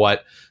regardless of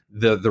what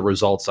the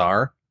results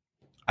are,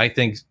 I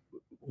think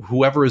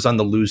whoever is on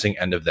the losing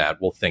end of that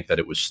will think that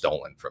it was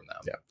stolen from them.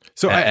 Yeah.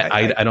 So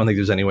I don't think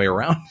there's any way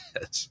around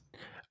it.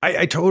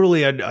 I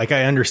totally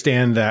I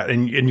understand that,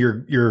 and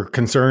your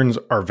concerns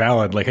are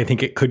valid. Like, I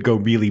think it could go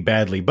really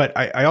badly, but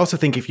I also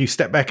think if you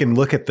step back and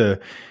look at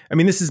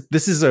this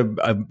is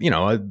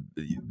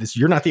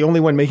you're not the only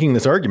one making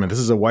this argument. This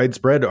is a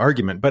widespread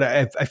argument, but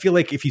I feel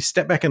like if you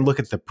step back and look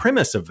at the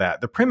premise of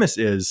that, the premise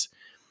is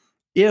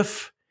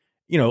if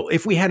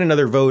we had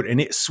another vote and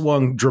it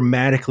swung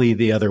dramatically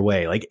the other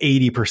way, like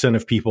 80%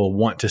 of people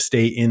want to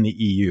stay in the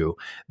EU,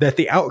 that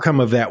the outcome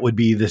of that would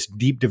be this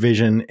deep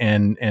division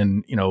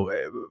and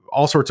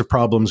all sorts of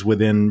problems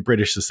within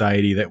British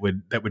society that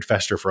would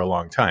fester for a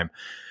long time.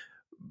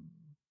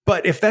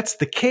 But if that's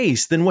the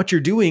case, then what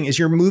you're doing is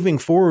you're moving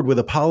forward with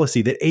a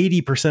policy that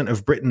 80%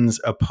 of Britons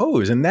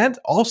oppose. And that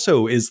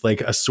also is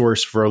like a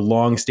source for a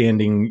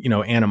long-standing,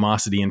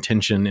 animosity and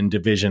tension and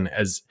division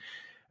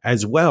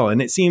as well.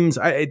 And it seems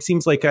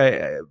like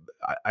I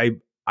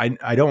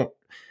don't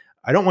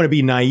want to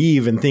be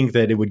naive and think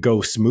that it would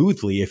go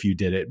smoothly if you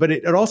did it, but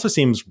it also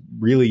seems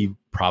really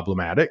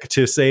problematic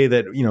to say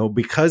that,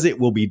 because it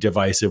will be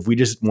divisive, we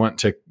just want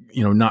to,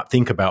 not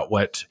think about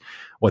what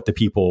the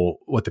people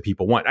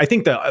want. I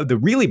think the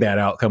really bad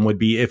outcome would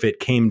be if it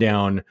came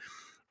down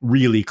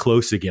really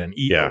close again.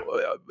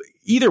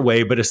 Either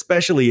way, but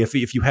especially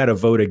if you had a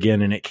vote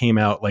again and it came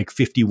out like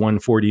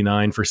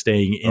 51-49 for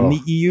staying in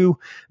the EU,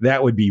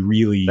 that would be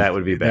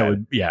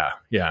bad.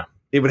 Yeah.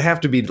 It would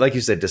have to be, like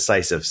you said,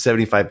 decisive.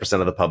 75%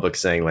 of the public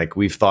saying, like,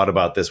 we've thought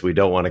about this, we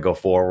don't want to go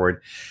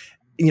forward.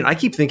 I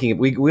keep thinking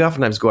we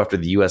oftentimes go after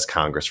the U.S.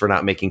 Congress for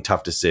not making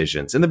tough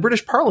decisions. And the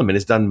British Parliament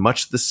has done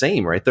much the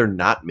same, right? They're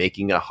not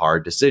making a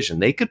hard decision.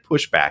 They could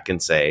push back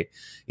and say,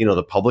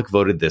 the public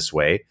voted this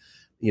way.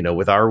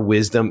 With our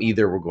wisdom,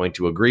 either we're going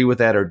to agree with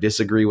that or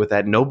disagree with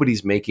that.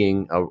 Nobody's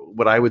making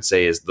what I would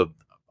say is a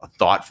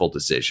thoughtful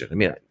decision. I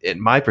mean, in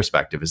my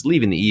perspective, is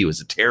leaving the EU is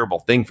a terrible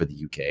thing for the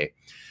UK.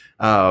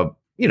 But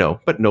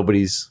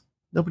nobody's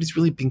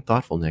really being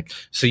thoughtful, Nick.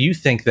 So you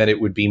think that it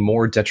would be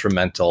more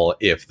detrimental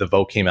if the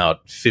vote came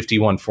out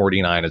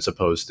 51-49 as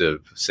opposed to,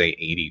 say,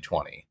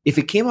 80-20? If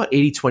it came out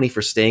 80-20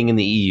 for staying in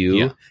the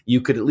EU, you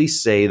could at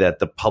least say that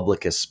the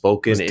public has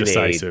spoken in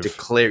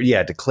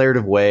a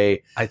declarative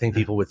way. I think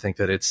people would think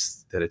that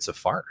it's a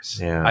farce.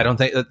 Yeah. I don't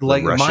think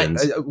like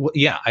Russians. There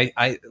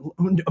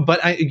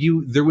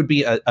would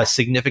be a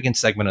significant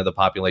segment of the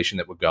population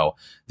that would go,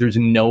 there's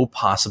no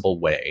possible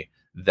way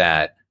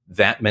that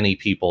many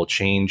people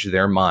change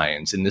their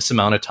minds in this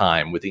amount of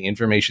time with the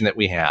information that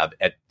we have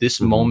at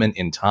this moment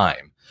in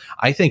time.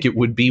 I think it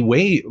would be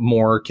way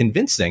more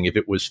convincing if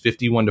it was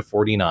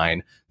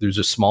 51-49. There's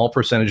a small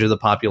percentage of the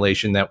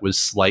population that was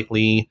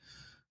slightly,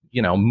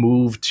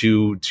 moved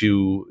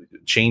to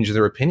change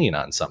their opinion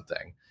on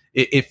something.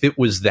 If it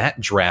was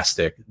that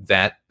drastic,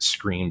 that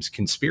screams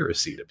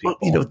conspiracy to people.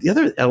 Well, the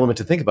other element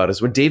to think about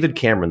is when David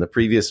Cameron, the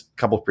previous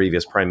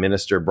prime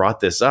minister,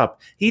 brought this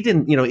up, he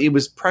didn't, it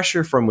was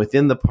pressure from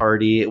within the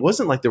party. It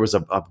wasn't like there was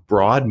a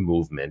broad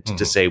movement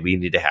to say we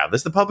need to have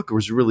this. The public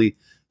was really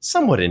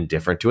somewhat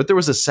indifferent to it. There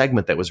was a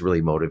segment that was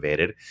really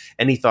motivated,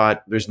 and he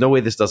thought, there's no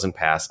way this doesn't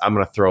pass. I'm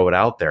going to throw it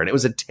out there. And it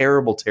was a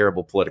terrible,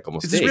 terrible political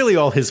mistake. It's really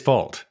all his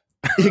fault.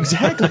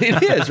 Exactly,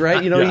 it is,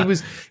 right?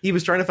 He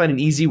was trying to find an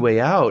easy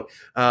way out,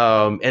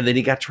 and then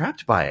he got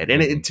trapped by it.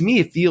 And to me,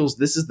 it feels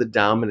this is the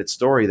dominant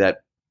story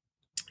that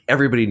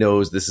everybody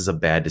knows this is a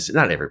bad decision.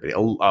 Not everybody,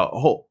 a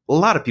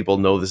lot of people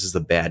know this is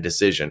a bad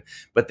decision,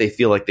 but they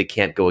feel like they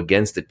can't go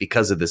against it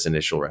because of this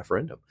initial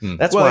referendum.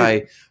 That's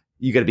why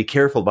you got to be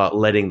careful about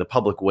letting the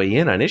public weigh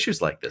in on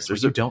issues like this.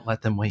 Don't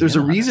let them weigh in. There's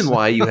a reason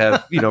why you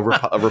have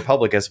a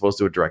republic as opposed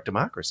to a direct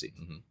democracy.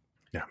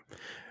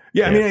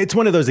 Yeah, I mean, it's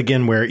one of those,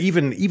 again, where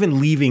even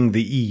leaving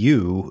the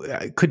EU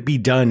could be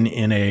done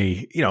in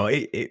a,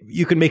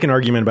 you can make an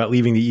argument about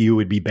leaving the EU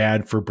would be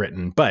bad for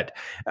Britain. But,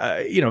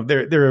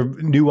 there are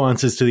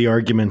nuances to the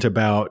argument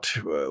about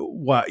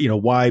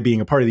why being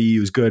a part of the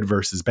EU is good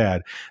versus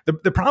bad.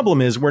 The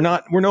problem is we're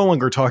no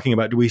longer talking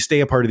about, do we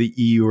stay a part of the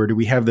EU or do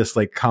we have this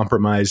like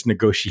compromised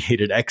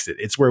negotiated exit?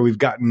 It's where we've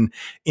gotten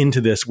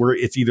into this where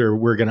it's either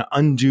we're going to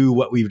undo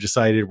what we've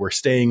decided, we're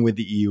staying with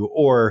the EU,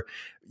 or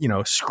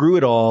screw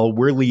it all,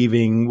 we're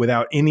leaving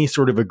without any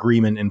sort of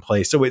agreement in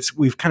place. So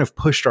we've kind of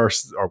pushed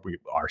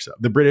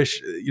the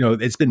British,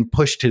 it's been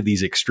pushed to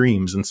these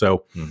extremes. And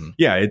so,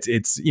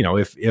 it's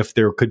if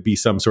there could be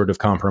some sort of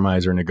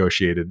compromise or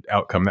negotiated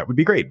outcome, that would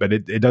be great. But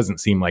it doesn't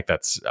seem like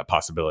that's a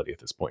possibility at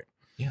this point.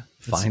 Yeah,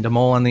 find them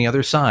all on the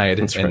other side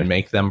and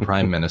make them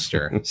prime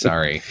minister.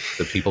 Sorry,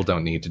 the people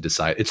don't need to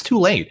decide. It's too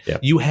late.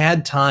 Yep. You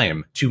had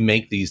time to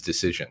make these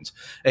decisions.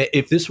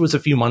 If this was a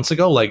few months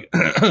ago, like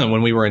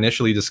when we were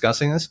initially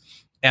discussing this,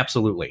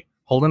 absolutely.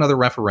 Hold another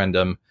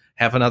referendum,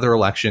 have another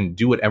election,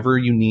 do whatever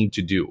you need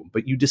to do.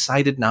 But you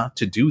decided not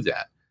to do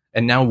that.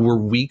 And now we're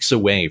weeks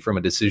away from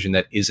a decision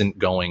that isn't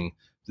going.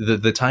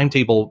 The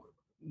timetable,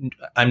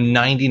 I'm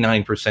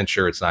 99%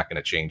 sure it's not going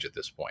to change at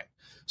this point.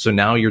 So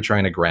now you're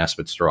trying to grasp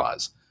at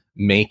straws,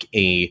 make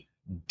a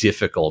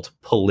difficult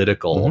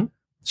political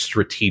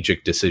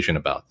strategic decision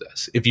about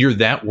this. If you're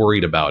that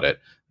worried about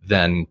it,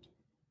 then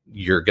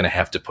you're going to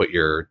have to put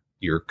your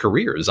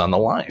careers on the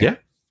line. Yeah.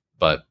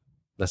 But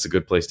that's a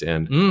good place to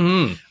end.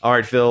 All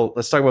right, Phil,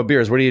 let's talk about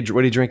beers. What are you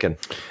drinking?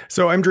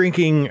 So I'm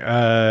drinking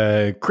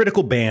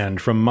Critical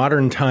Band from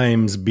Modern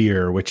Times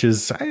Beer, which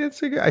is, I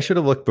should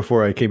have looked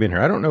before I came in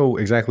here. I don't know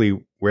exactly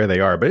where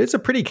they are, but it's a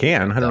pretty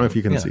can. I don't know if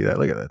you can see that.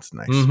 Look at that. It's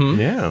nice.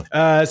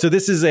 Yeah. So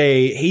this is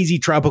a hazy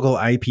tropical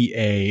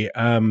IPA.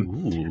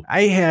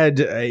 I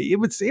had, it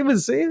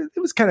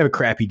was kind of a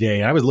crappy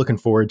day. I was looking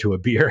forward to a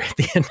beer at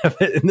the end of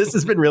it. And this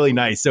has been really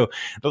nice. So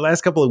the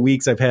last couple of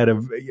weeks I've had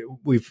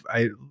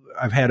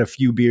a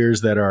few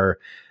beers that are,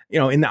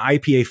 in the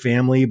IPA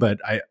family, but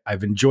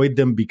I've enjoyed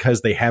them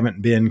because they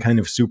haven't been kind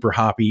of super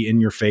hoppy,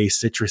 in your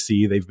face,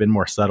 citrusy. They've been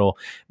more subtle.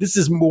 This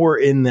is more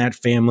in that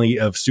family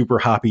of super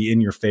hoppy, in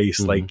your face,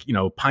 like,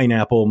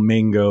 pineapple,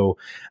 mango.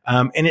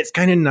 And it's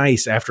kind of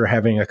nice after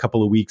having a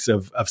couple of weeks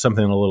of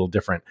something a little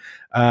different.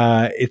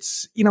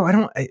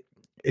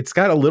 It's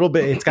got a little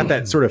bit, it's got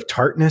that sort of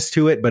tartness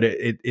to it, but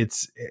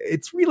it's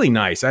really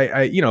nice.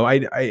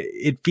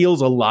 It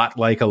feels a lot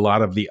like a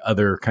lot of the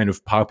other kind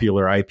of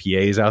popular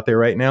IPAs out there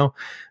right now.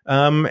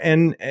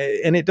 And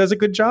it does a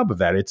good job of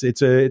that.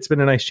 It's been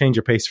a nice change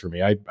of pace for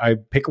me. I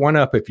pick one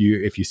up if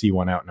you see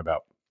one out and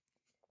about.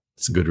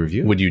 It's a good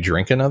review. Would you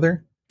drink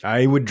another?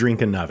 I would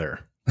drink another.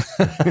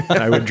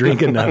 I would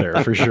drink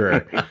another for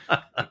sure.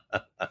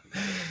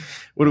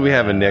 What are we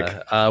having, Nick?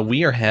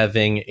 We are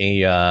having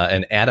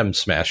an Atom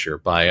Smasher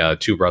by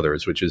Two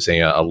Brothers, which is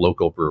a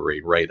local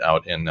brewery right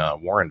out in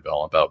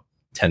Warrenville, about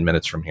 10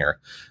 minutes from here.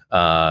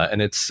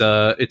 And it's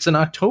an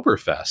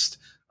Oktoberfest.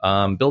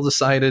 Bill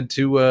decided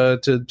to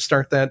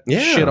start that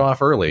shit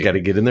off early. Got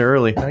to get in there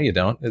early. No, you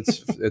don't.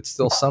 It's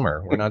still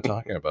summer. We're not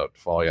talking about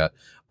fall yet.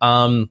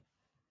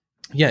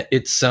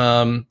 It's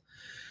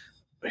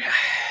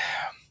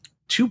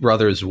Two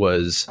Brothers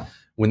was,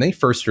 when they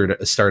first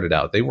started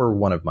out, they were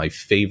one of my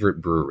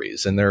favorite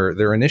breweries, and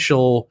their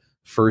initial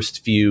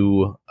first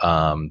few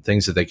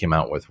things that they came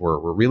out with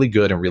were really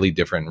good and really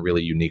different and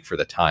really unique for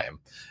the time.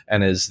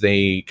 And as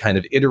they kind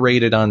of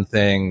iterated on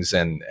things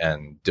and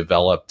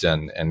developed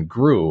and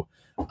grew,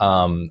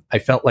 I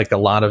felt like a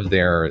lot of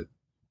their,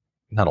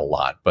 not a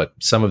lot, but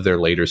some of their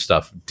later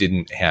stuff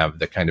didn't have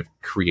the kind of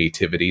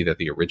creativity that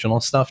the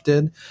original stuff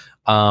did.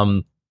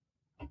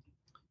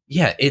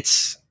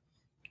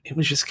 It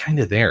was just kind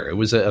of there. It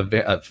was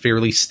a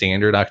fairly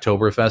standard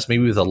Oktoberfest,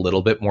 maybe with a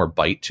little bit more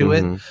bite to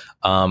it.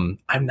 I'm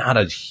not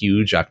a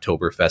huge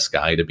Oktoberfest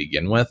guy to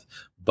begin with,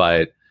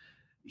 but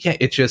yeah,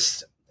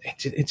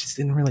 it just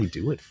didn't really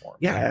do it for me.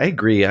 Yeah, I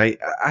agree.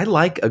 I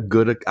like a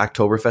good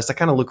Oktoberfest. I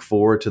kind of look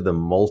forward to the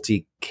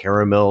malty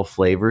caramel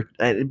flavor,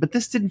 but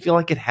this didn't feel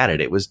like it had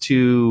it. It was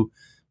a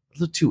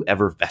little too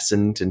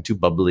effervescent and too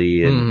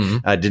bubbly,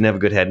 and didn't have a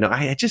good head. No,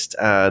 I just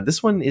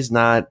this one is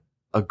not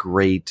a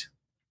great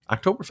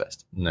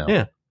Oktoberfest. No,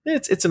 yeah,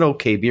 it's an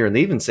okay beer, and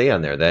they even say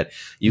on there that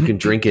you can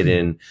drink it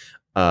in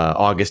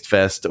August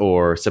Fest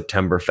or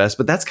September Fest,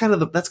 but that's kind of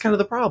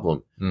the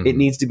problem. It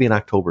needs to be an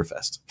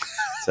Oktoberfest.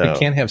 So it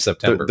can't have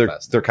September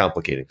Fest. They're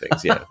complicating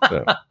things. Yeah.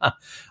 So.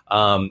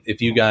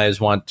 If you guys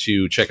want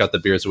to check out the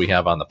beers that we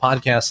have on the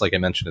podcast, like I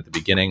mentioned at the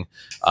beginning,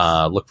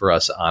 look for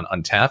us on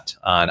Untapped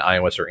on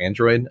iOS or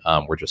Android.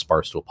 We're just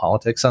Barstool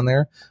Politics on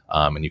there,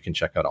 and you can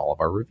check out all of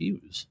our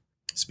reviews.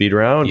 Speed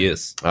round?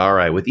 Yes. All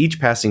right. With each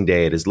passing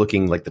day, it is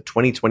looking like the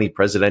 2020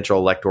 presidential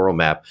electoral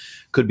map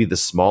could be the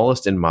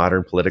smallest in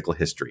modern political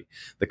history.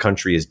 The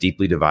country is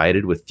deeply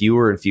divided with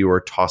fewer and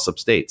fewer toss-up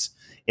states.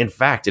 In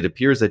fact, it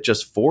appears that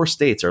just 4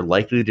 states are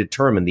likely to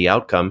determine the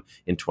outcome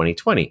in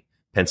 2020.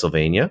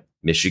 Pennsylvania,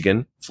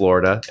 Michigan,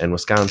 Florida, and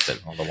Wisconsin.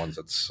 All the ones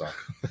that suck.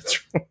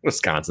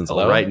 Wisconsin's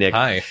Hello? all right, Nick.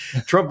 Hi.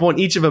 Trump won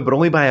each of them, but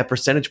only by a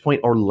percentage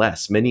point or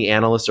less. Many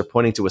analysts are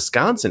pointing to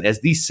Wisconsin as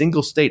the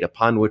single state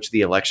upon which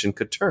the election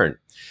could turn.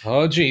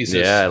 Oh,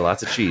 Jesus. Yeah,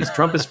 lots of cheese.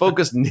 Trump is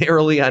focused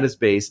narrowly on his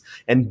base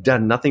and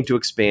done nothing to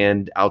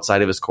expand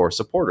outside of his core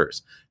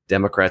supporters.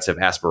 Democrats have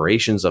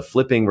aspirations of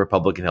flipping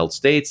Republican-held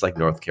states like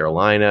North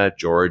Carolina,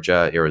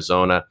 Georgia,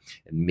 Arizona,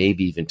 and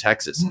maybe even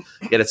Texas.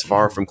 Yet it's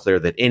far from clear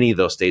that any of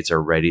those states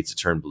are ready to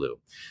turn blue.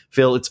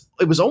 Phil, it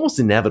was almost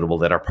inevitable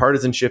that our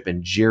partisanship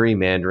and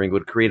gerrymandering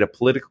would create a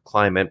political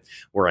climate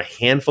where a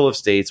handful of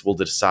states will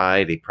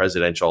decide a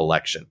presidential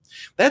election.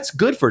 That's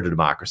good for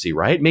democracy,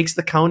 right? Makes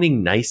the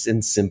counting nice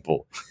and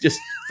simple. Just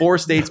 4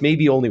 states,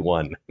 maybe only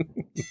 1.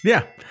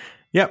 Yeah.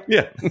 Yep.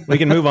 Yeah. We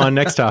can move on.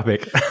 Next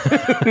topic.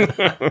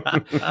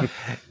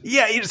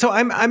 Yeah. So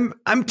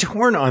I'm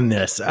torn on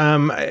this. I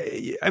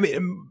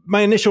mean,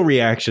 my initial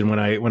reaction when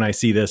I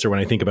see this or when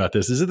I think about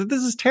this is that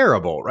this is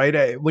terrible,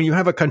 right? When you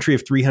have a country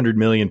of 300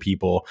 million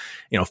people,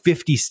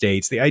 50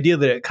 states, the idea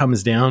that it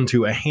comes down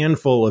to a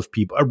handful of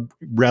people,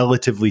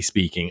 relatively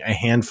speaking, a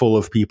handful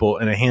of people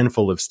in a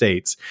handful of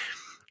states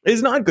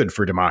is not good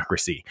for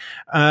democracy.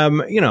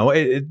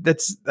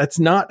 That's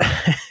not.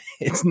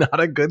 It's not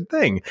a good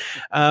thing.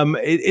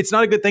 It's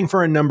not a good thing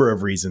for a number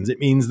of reasons. It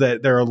means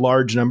that there are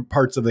large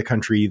parts of the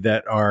country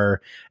that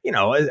are,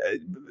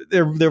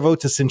 their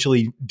votes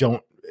essentially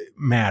don't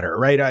matter,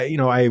 right?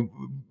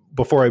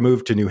 Before I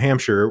moved to New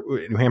Hampshire,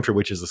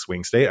 which is a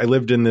swing state, I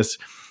lived in this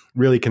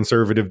really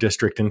conservative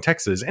district in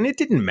Texas, and it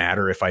didn't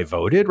matter if I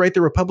voted, right?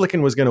 The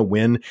Republican was going to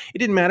win. It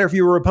didn't matter if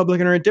you were a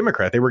Republican or a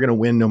Democrat. They were going to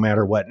win no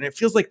matter what. And it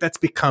feels like that's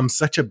become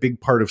such a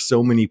big part of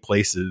so many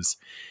places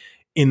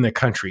in the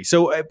country.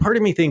 So part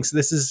of me thinks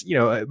this is,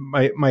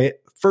 my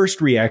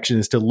first reaction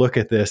is to look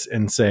at this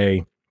and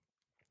say,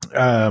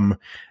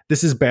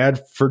 this is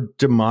bad for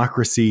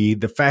democracy.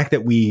 The fact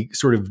that we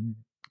sort of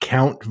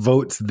count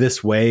votes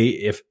this way,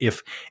 if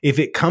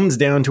it comes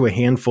down to a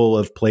handful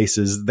of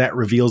places, that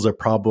reveals a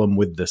problem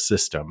with the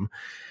system.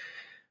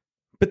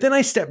 But then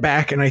I step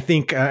back and I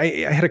think I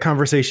had a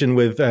conversation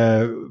with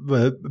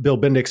Bill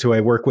Bendix, who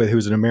I work with,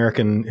 who's an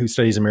American who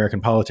studies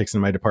American politics in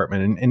my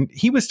department. And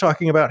he was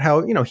talking about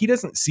how, he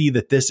doesn't see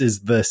that this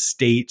is the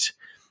state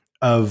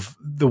of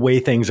the way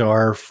things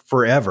are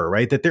forever,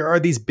 right? That there are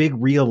these big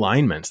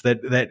realignments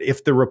that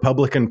if the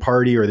Republican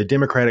Party or the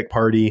Democratic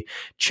Party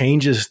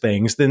changes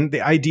things, then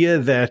the idea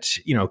that,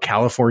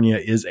 California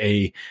is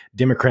a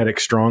Democratic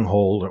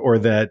stronghold or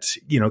that,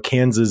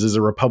 Kansas is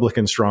a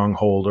Republican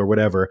stronghold or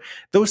whatever,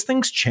 those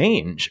things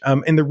change.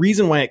 And the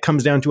reason why it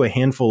comes down to a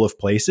handful of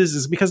places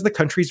is because the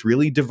country's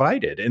really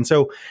divided. And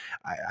so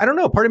I don't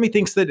know, part of me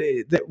thinks that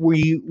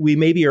we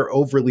maybe are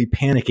overly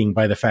panicking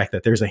by the fact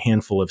that there's a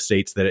handful of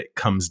states that it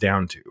comes down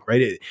to,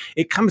 right?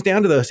 It comes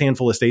down to those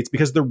handful of states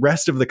because the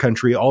rest of the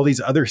country, all these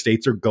other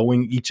states are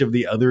going each of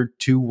the other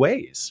 2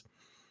 ways.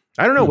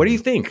 I don't know. What do you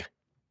think,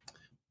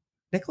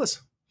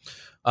 Nicholas?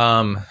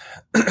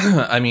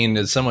 I mean,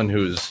 as someone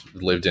who's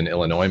lived in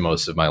Illinois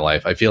most of my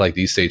life, I feel like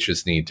these states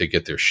just need to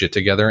get their shit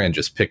together and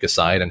just pick a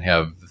side and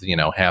have,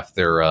 half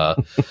their,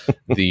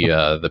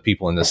 the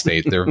people in the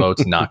state, their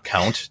votes not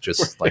count,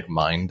 just like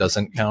mine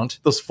doesn't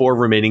count. Those 4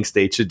 remaining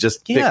states should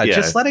just,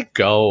 just let it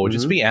go. Mm-hmm.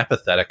 Just be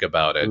apathetic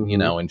about it,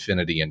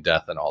 infinity and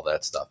death and all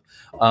that stuff.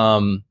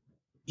 I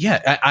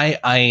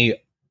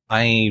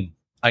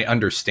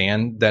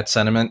understand that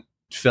sentiment,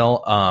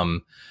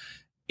 Phil.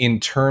 In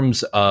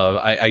terms of,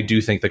 I do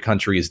think the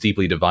country is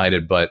deeply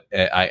divided, but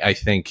I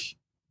think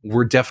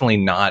we're definitely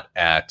not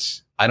I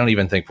don't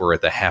even think we're at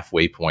the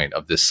halfway point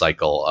of this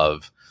cycle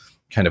of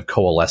kind of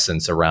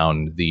coalescence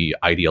around the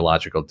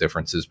ideological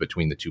differences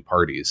between the 2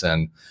 parties.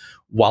 And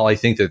while I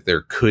think that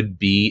there could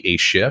be a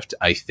shift,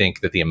 I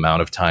think that the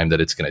amount of time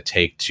that it's going to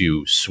take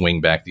to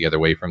swing back the other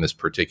way from this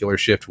particular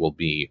shift will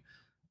be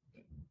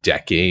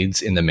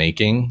decades in the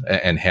making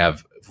and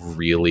have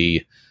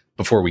really,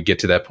 before we get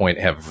to that point,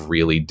 have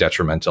really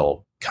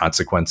detrimental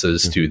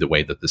consequences to the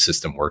way that the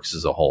system works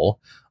as a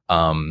whole.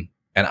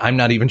 And I'm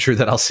not even sure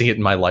that I'll see it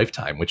in my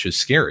lifetime, which is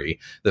scary.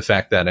 The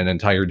fact that an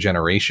entire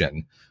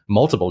generation,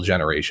 multiple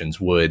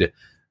generations, would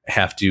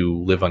have to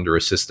live under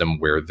a system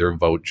where their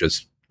vote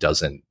just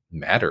doesn't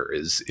matter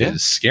is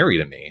scary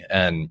to me.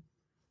 And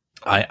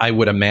I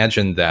would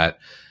imagine that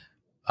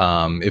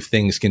if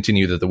things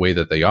continue the way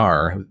that they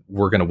are,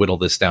 we're going to whittle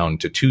this down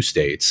to 2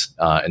 states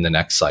in the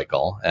next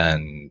cycle.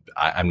 And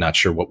I'm not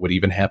sure what would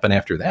even happen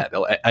after that.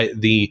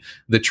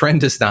 The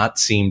trend does not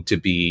seem to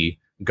be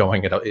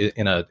going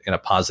in a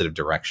positive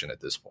direction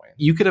at this point.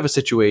 You could have a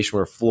situation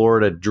where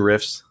Florida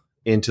drifts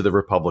into the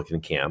Republican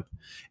camp,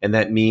 and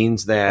that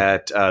means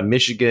that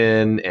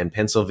Michigan and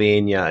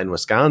Pennsylvania and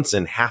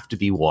Wisconsin have to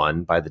be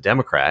won by the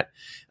Democrat.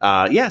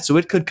 So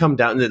it could come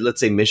down. Let's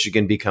say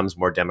Michigan becomes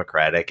more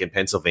Democratic and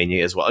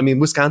Pennsylvania as well. I mean,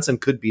 Wisconsin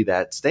could be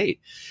that state.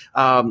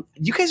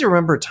 You guys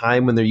remember a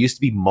time when there used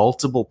to be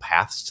multiple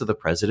paths to the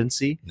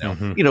presidency? No.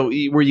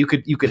 Where you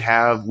could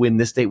have win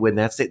this state, win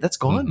that state. That's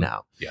gone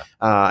now. Yeah.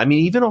 I mean,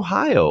 even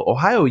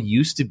Ohio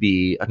used to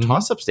be a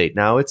toss-up state.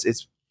 Now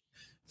it's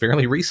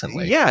fairly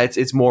recently. Yeah,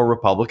 it's more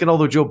Republican,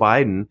 although Joe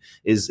Biden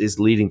is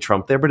leading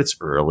Trump there, but it's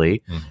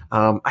early.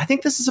 I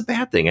think this is a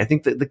bad thing. I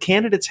think that the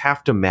candidates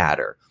have to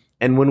matter.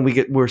 And when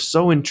we're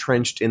so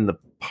entrenched in the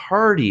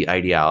party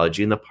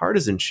ideology and the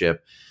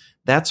partisanship,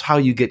 that's how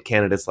you get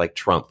candidates like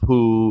Trump,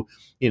 who,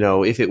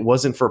 if it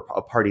wasn't for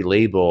a party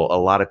label,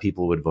 a lot of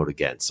people would vote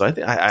against. So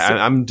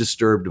I'm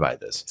disturbed by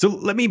this. So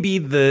let me be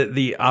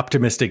the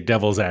optimistic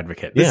devil's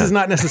advocate. This is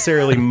not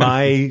necessarily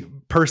my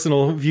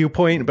personal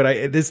viewpoint,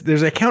 but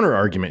there's a counter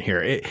argument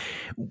here.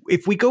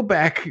 If we go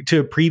back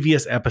to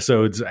previous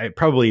episodes,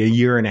 probably a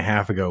year and a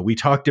half ago, we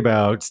talked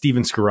about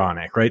Steven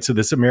Skowronek, right? So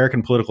this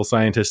American political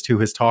scientist who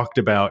has talked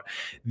about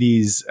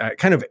these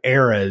kind of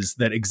eras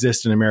that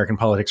exist in American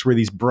politics where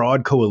these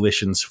broad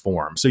coalitions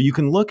form. So you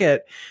can look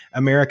at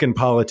American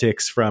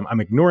politics from,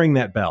 I'm ignoring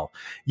that bell.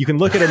 You can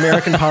look at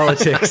American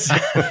politics.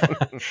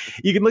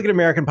 You can look at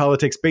American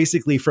politics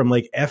basically from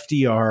like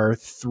FDR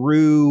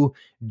through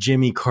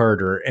Jimmy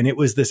Carter. And it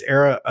was this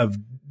era of,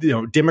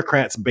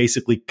 Democrats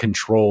basically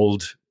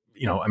controlled,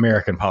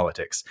 American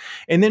politics.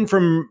 And then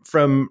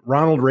from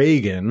Ronald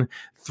Reagan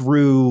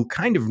through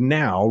kind of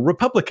now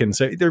Republicans.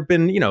 So there've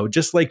been,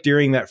 just like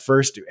during that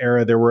first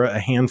era, there were a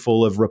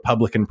handful of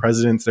Republican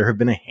presidents. There have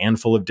been a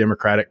handful of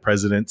Democratic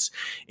presidents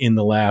in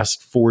the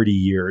last 40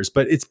 years,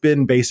 but it's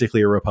been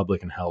basically a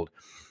Republican held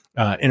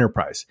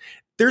enterprise.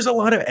 There's a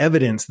lot of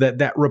evidence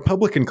that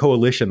Republican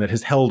coalition that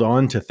has held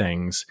on to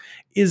things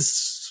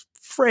is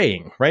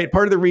fraying, right?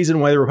 Part of the reason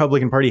why the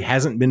Republican Party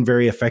hasn't been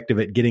very effective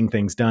at getting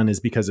things done is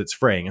because it's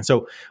fraying. And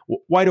so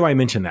why do I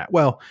mention that?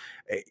 Well,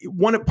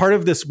 part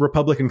of this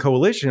Republican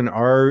coalition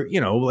are,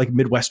 like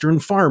Midwestern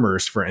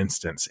farmers, for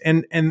instance,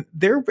 and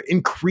they're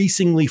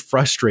increasingly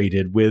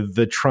frustrated with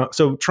the Trump.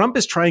 So Trump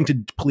is trying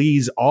to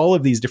please all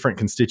of these different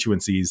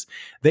constituencies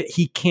that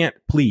he can't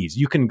please.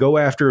 You can go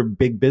after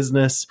big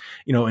business,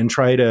 and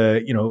try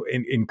to,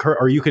 incur,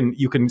 or you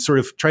can sort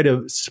of try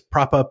to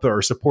prop up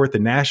or support the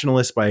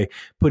nationalists by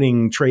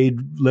putting trade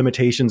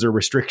limitations or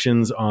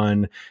restrictions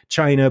on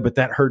China, but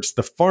that hurts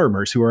the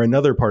farmers, who are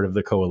another part of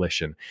the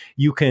coalition.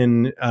 You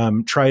can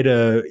try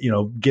to,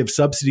 give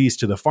subsidies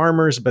to the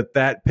farmers, but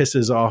that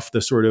pisses off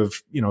the sort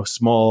of,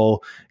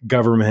 small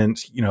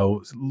government,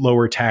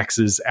 lower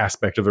taxes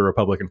aspect of the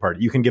Republican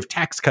Party. You can give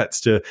tax cuts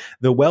to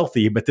the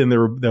wealthy, but then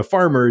the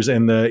farmers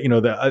and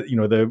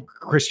the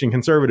Christian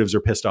conservatives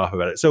are pissed off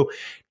about it. So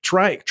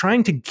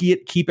trying to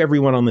keep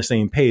everyone on the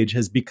same page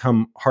has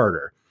become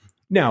harder.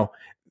 Now,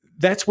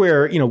 that's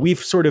where,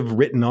 we've sort of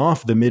written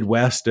off the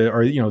Midwest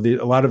or,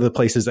 a lot of the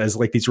places as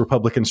like these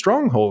Republican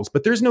strongholds,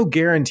 but there's no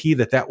guarantee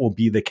that will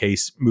be the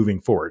case moving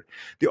forward.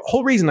 The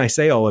whole reason I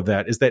say all of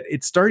that is that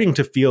it's starting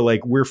to feel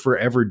like we're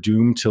forever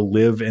doomed to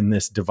live in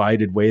this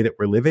divided way that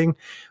we're living.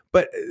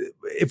 But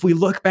if we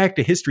look back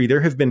to history,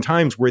 there have been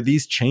times where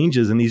these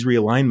changes and these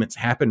realignments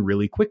happen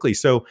really quickly.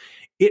 So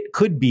it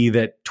could be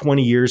that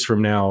 20 years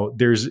from now,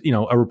 there's,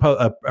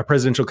 a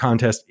presidential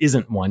contest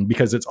isn't one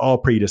because it's all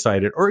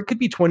pre-decided, or it could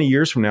be 20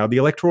 years from now, the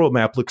electoral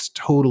map looks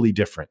totally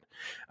different.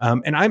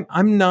 And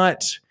I'm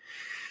not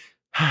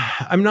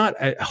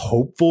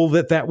hopeful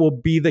that will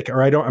be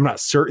I'm not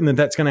certain that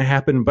that's going to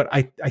happen, but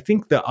I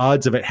think the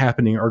odds of it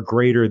happening are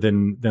greater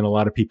than a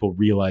lot of people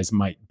realize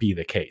might be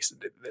the case.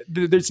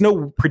 There's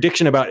no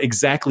prediction about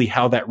exactly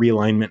how that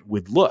realignment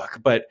would look,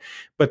 but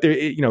there,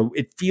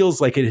 it feels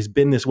like it has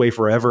been this way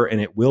forever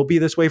and it will be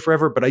this way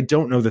forever, but I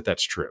don't know that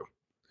that's true.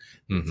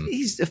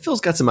 Mm-hmm.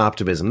 Phil's got some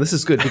optimism. This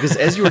is good because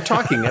as you were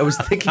talking, I was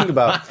thinking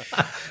about,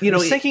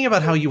 thinking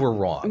about how you were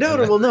wrong.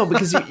 No,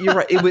 because you're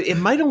right. It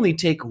might only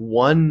take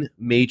one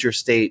major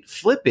state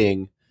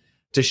flipping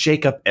to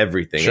shake up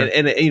everything. Sure.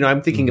 And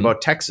I'm thinking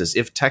about Texas.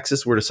 If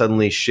Texas were to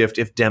suddenly shift,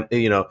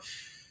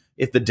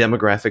 if the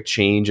demographic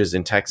changes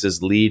in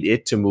Texas lead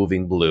it to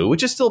moving blue,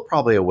 which is still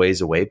probably a ways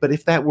away, but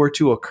if that were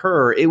to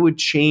occur, it would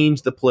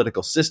change the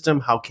political system,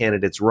 how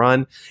candidates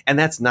run. And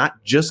that's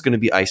not just going to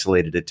be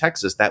isolated to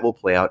Texas. That will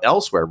play out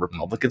elsewhere.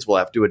 Republicans will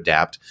have to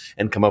adapt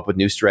and come up with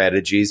new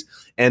strategies.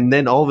 And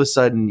then all of a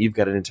sudden, you've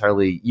got an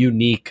entirely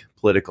unique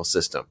political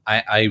system.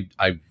 I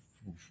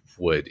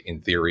would, in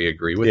theory,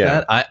 agree with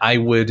that. I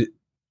would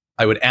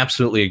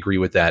absolutely agree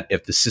with that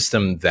if the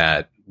system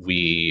that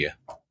we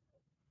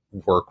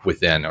work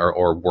within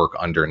or work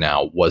under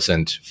now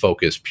wasn't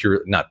focused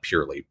not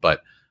purely,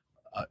 but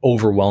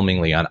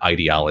overwhelmingly on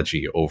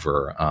ideology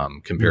over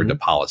compared to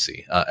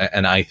policy.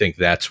 And I think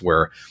that's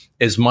where,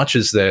 as much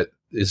as that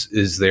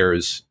is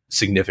there's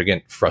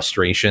significant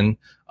frustration,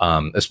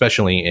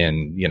 especially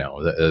in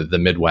the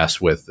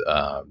Midwest with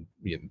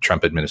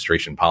Trump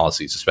administration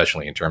policies,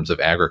 especially in terms of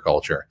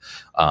agriculture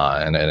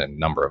and a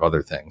number of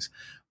other things.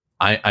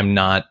 I'm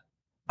not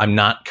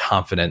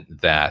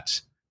confident that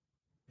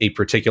a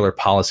particular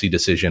policy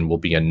decision will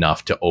be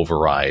enough to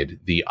override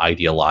the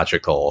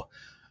ideological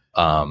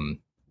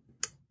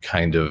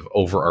kind of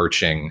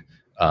overarching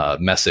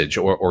message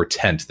or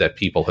tent that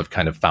people have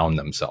kind of found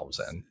themselves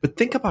in. But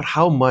think about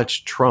how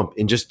much Trump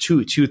in just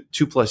two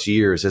plus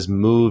years has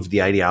moved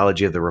the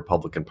ideology of the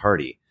Republican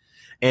Party.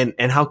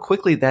 And how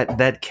quickly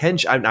that can.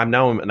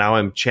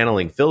 I'm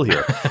channeling Phil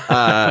here.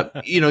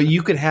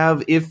 You could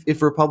have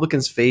if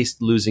Republicans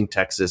faced losing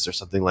Texas or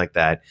something like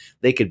that,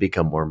 they could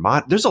become more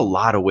there's a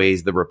lot of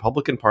ways the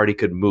Republican Party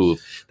could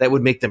move that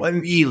would make them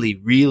really,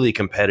 really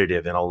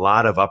competitive in a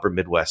lot of upper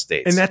Midwest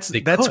states. And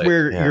that's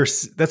where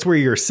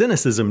your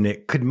cynicism,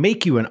 Nick, could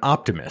make you an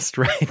optimist,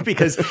 right?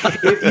 Because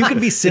you can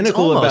be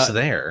cynical about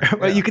there.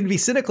 Right? You can be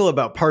cynical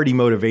about party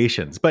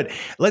motivations, but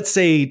let's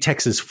say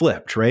Texas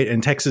flipped, right?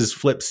 And Texas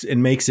flips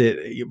and makes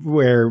it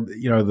where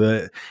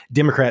the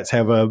Democrats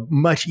have a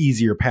much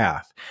easier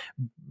path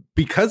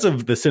because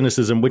of the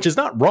cynicism, which is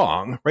not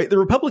wrong, right? The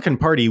Republican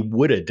Party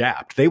would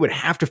adapt. They would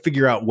have to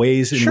figure out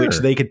ways in which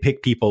they could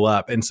pick people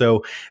up. And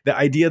so the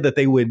idea that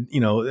they would,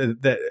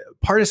 that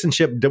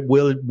partisanship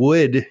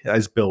would,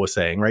 as Bill was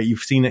saying, right? You've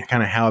seen it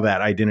kind of how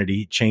that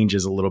identity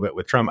changes a little bit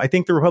with Trump. I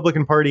think the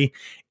Republican Party,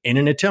 in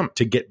an attempt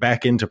to get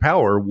back into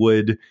power,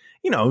 would,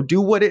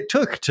 do what it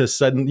took to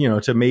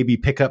to maybe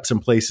pick up some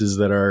places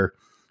that are,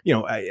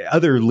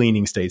 other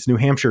leaning states. New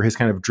Hampshire has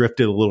kind of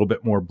drifted a little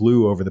bit more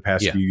blue over the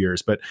past few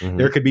years, but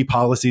there could be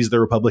policies the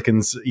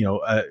Republicans,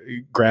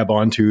 grab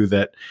onto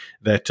that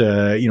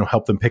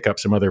help them pick up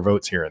some other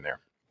votes here and there.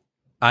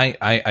 I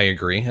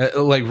agree.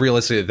 Like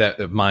realistically,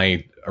 that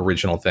my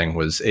original thing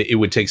was it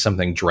would take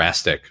something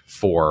drastic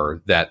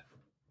for that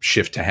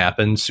shift to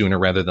happen sooner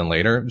rather than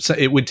later. So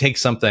it would take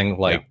something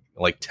like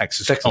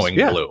Texas going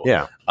blue,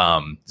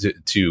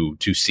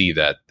 to see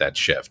that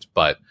shift.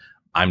 But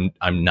I'm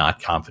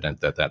not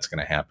confident that that's going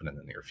to happen in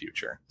the near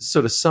future. So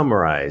to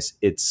summarize,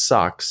 it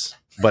sucks,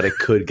 but it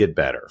could get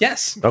better.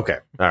 Yes. Okay.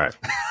 All right.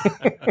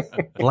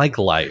 Like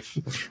life.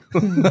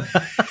 All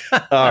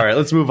right,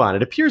 let's move on.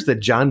 It appears that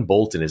John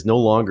Bolton is no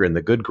longer in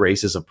the good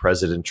graces of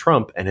President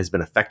Trump and has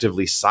been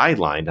effectively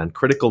sidelined on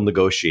critical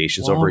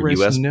negotiations over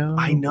U.S.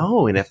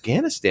 in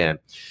Afghanistan.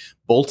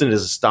 Bolton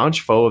is a staunch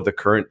foe of the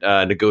current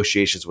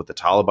negotiations with the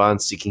Taliban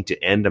seeking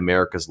to end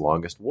America's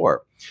longest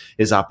war.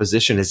 His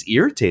opposition has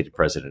irritated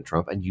President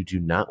Trump, and you do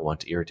not want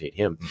to irritate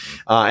him,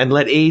 and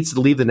led aides to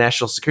leave the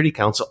National Security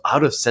Council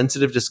out of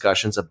sensitive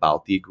discussions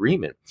about the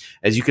agreement.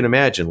 As you can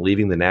imagine,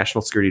 leaving the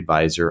National Security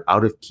Advisor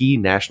out of key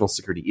national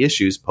security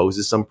issues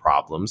poses some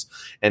problems.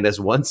 And as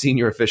one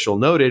senior official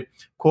noted,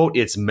 quote,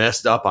 "It's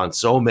messed up on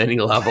so many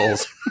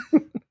levels."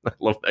 I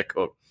love that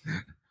quote.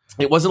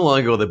 It wasn't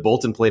long ago that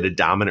Bolton played a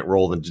dominant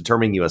role in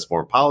determining U.S.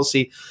 foreign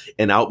policy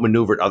and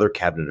outmaneuvered other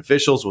cabinet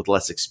officials with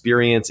less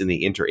experience in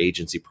the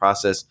interagency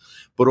process.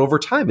 But over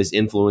time, his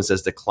influence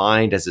has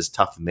declined as his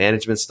tough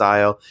management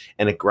style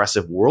and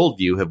aggressive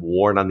worldview have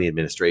worn on the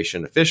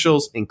administration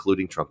officials,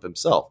 including Trump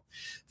himself.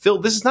 Phil,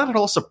 this is not at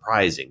all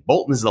surprising.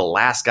 Bolton is the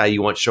last guy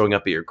you want showing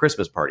up at your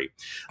Christmas party.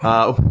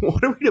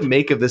 What are we to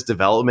make of this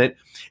development,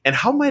 and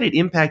how might it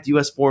impact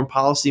U.S. foreign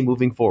policy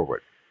moving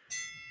forward?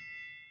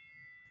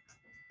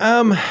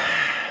 Pass.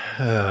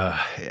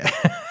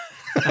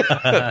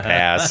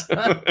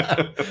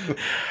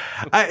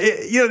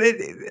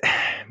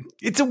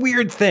 It's a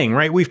weird thing,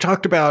 right? We've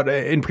talked about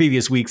in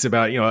previous weeks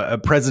about, a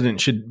president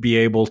should be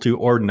able to,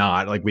 or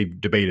not, like we've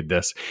debated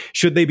this,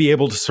 should they be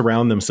able to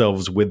surround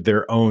themselves with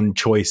their own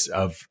choice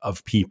of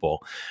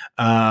people?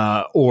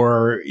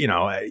 Or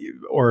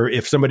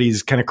if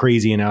somebody's kind of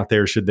crazy and out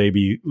there, should they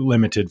be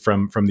limited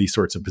from these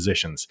sorts of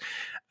positions?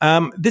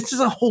 This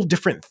is a whole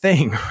different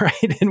thing,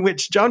 right? In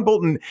which John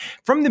Bolton,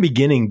 from the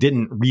beginning,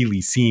 didn't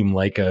really seem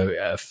like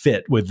a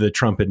fit with the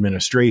Trump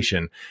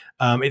administration.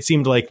 It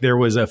seemed like there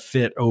was a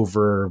fit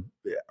over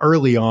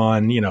early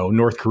on,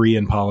 North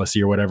Korean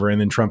policy or whatever, and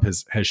then Trump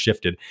has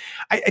shifted.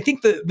 I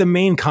think the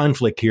main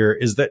conflict here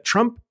is that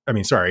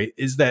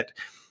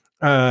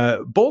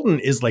Bolton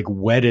is like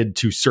wedded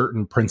to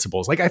certain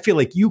principles. Like, I feel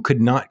like you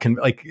could not,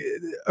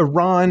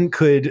 Iran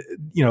could,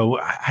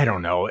 I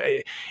don't know,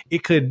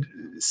 it could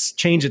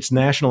change its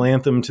national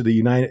anthem to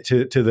the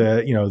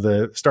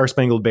the Star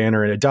Spangled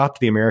Banner and adopt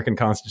the American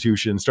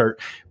Constitution,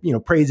 start,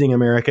 praising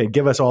America,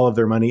 give us all of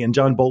their money. And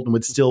John Bolton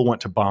would still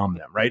want to bomb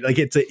them, right? Like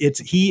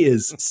he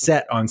is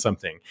set on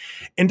something.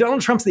 And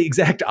Donald Trump's the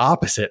exact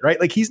opposite, right?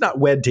 Like, he's not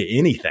wed to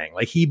anything.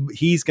 Like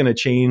he's going to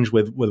change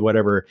with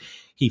whatever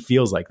he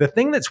feels like. The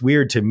thing that's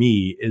weird to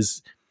me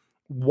is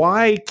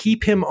why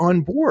keep him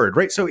on board,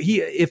 right? So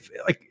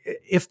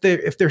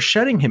if they're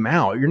shutting him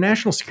out, your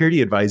national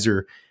security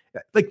advisor,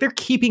 like they're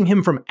keeping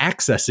him from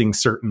accessing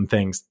certain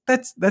things.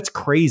 That's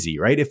crazy,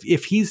 right?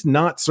 If he's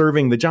not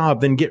serving the job,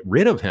 then get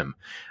rid of him.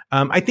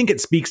 I think it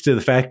speaks to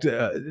the fact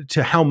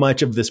to how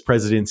much of this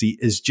presidency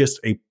is just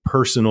a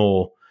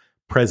personal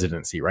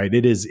presidency, right?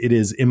 It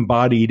is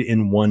embodied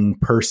in one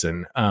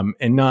person,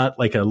 and not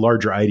like a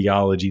larger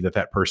ideology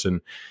that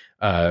person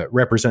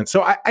represents.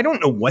 So I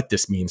don't know what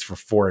this means for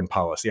foreign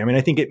policy. I mean,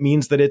 I think it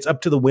means that it's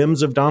up to the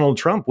whims of Donald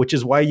Trump, which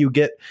is why you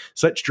get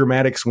such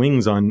dramatic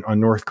swings on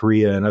North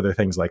Korea and other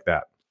things like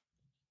that.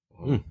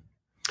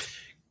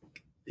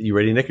 You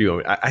ready, Nick?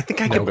 I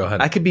think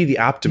I could be the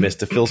optimist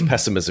to Phil's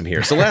pessimism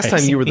here. So last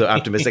time you were the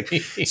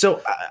optimistic.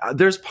 So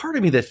there's part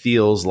of me that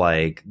feels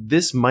like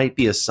this might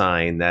be a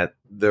sign that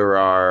there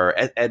are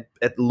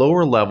at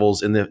lower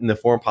levels in the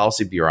foreign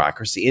policy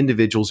bureaucracy,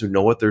 individuals who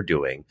know what they're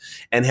doing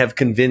and have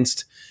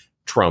convinced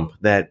Trump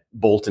that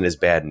Bolton is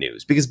bad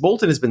news, because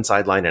Bolton has been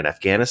sidelined in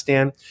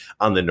Afghanistan,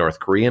 on the North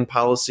Korean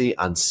policy,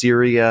 on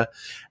Syria.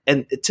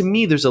 And to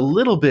me, there's a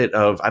little bit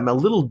of, I'm a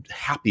little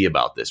happy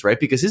about this, right?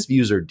 Because his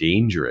views are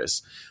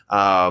dangerous.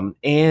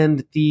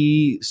 And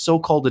the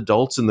so-called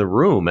adults in the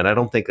room, and I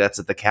don't think that's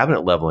at the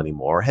cabinet level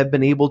anymore, have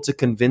been able to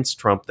convince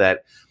Trump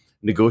that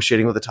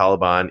negotiating with the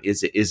Taliban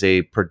is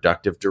a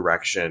productive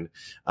direction.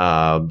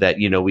 That,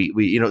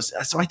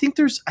 so I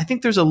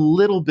think there's a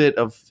little bit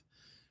of,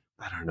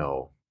 I don't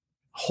know,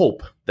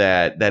 hope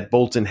that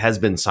Bolton has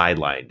been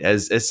sidelined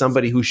as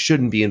somebody who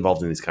shouldn't be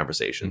involved in these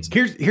conversations.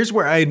 Here's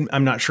where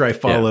I'm not sure I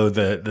follow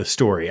the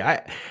story.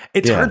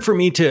 It's hard for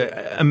me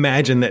to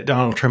imagine that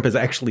Donald Trump is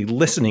actually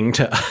listening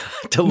to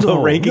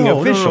low-ranking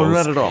officials. No,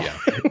 not at all.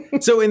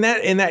 So in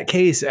that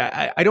case,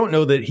 I don't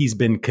know that he's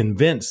been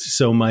convinced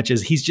so much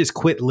as he's just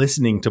quit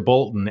listening to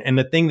Bolton, and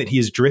the thing that he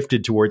has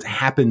drifted towards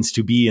happens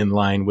to be in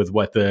line with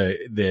what I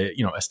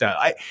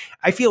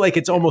feel like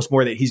it's almost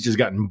more that he's just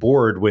gotten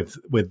bored with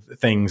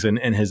things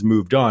and has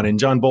moved on. And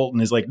John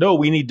Bolton is like, no,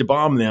 we need to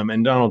bomb them.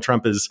 And Donald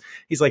Trump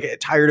he's like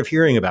tired of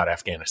hearing about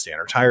Afghanistan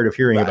or tired of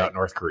hearing about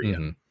North Korea.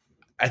 Mm-hmm.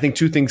 I think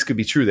two things could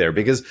be true there,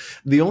 because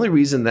the only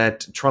reason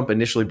that Trump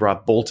initially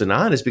brought Bolton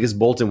on is because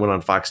Bolton went on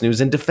Fox News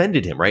and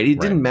defended him, right? It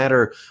didn't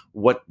matter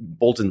what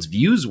Bolton's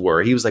views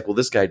were. He was like, well,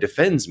 this guy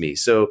defends me.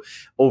 So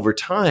over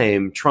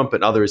time, Trump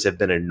and others have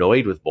been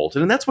annoyed with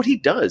Bolton, and that's what he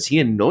does. He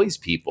annoys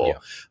people.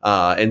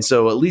 Yeah. And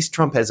so at least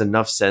Trump has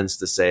enough sense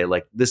to say,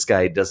 like, this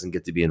guy doesn't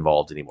get to be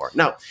involved anymore.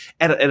 Now,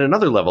 at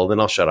another level, then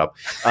I'll shut up.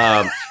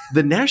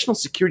 The National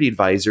Security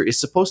Advisor is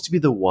supposed to be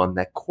the one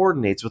that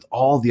coordinates with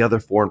all the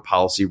other foreign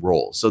policy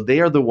roles. So they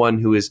are the one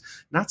who is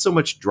not so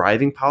much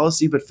driving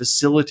policy, but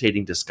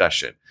facilitating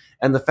discussion.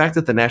 And the fact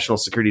that the National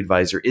Security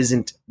Advisor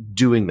isn't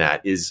doing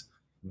that is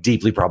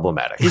deeply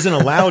problematic. He isn't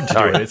allowed to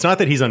do it. It's not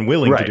that he's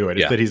unwilling to do it.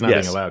 It's that he's not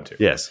being allowed to.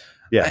 Yes.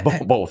 Yeah,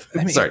 both. I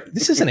mean, sorry.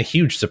 This isn't a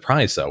huge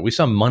surprise, though. We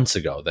saw months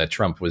ago that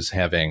Trump was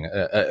having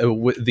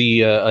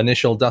the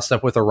initial dust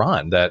up with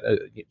Iran, that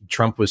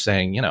Trump was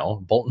saying,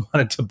 Bolton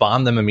wanted to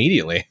bomb them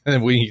immediately.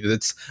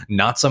 That's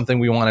not something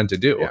we wanted to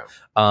do.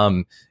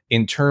 Yeah.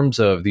 In terms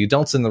of the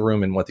adults in the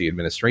room and what the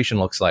administration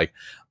looks like,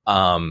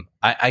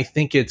 I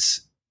think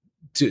it's,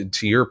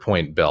 to your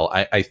point, Bill,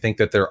 I think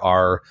that there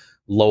are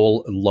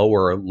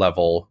lower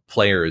level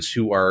players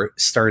who are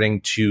starting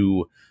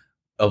to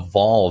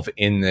evolve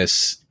in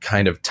this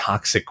kind of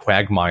toxic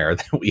quagmire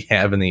that we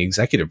have in the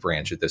executive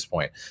branch at this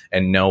point,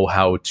 and know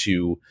how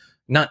to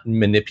not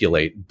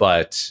manipulate,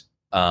 but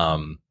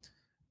bend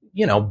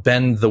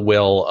the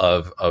will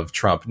of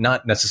Trump,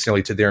 not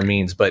necessarily to their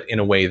means, but in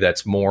a way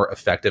that's more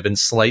effective and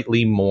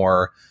slightly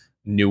more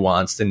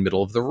nuanced and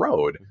middle of the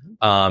road.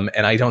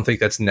 And I don't think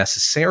that's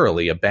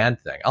necessarily a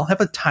bad thing. I'll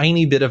have a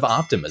tiny bit of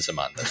optimism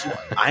on this one.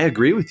 I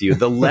agree with you.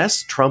 The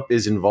less Trump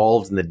is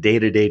involved in the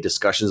day-to-day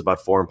discussions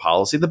about foreign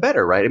policy, the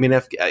better, right? I mean,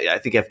 I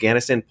think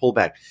Afghanistan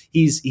pullback.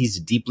 He's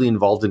deeply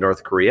involved in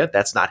North Korea.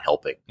 That's not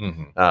helping.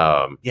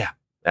 Mm-hmm. Yeah,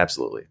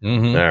 absolutely.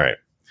 Mm-hmm. All right.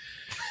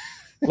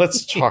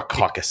 Let's talk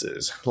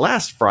caucuses.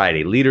 Last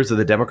Friday, leaders of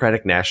the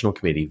Democratic National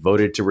Committee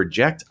voted to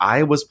reject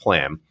Iowa's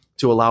plan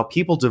to allow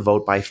people to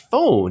vote by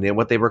phone in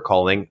what they were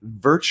calling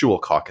virtual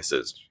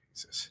caucuses.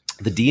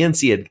 The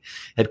DNC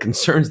had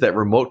concerns that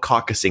remote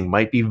caucusing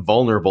might be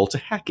vulnerable to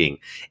hacking,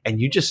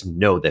 and you just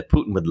know that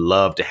Putin would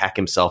love to hack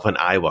himself an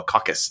Iowa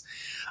caucus.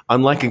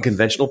 Unlike a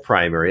conventional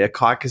primary, a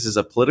caucus is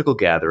a political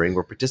gathering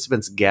where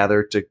participants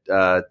gather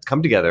to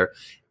come together,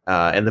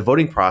 and the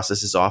voting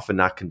process is often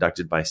not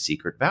conducted by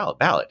secret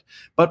ballot,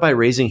 but by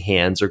raising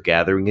hands or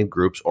gathering in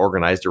groups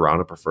organized around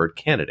a preferred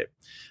candidate.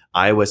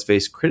 Iowa has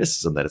faced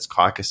criticism that its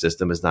caucus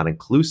system is not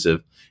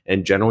inclusive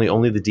and generally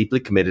only the deeply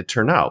committed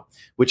turn out,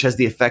 which has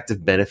the effect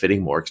of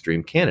benefiting more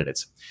extreme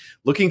candidates.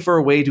 Looking for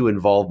a way to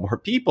involve more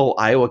people,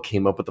 Iowa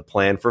came up with a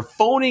plan for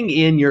phoning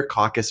in your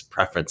caucus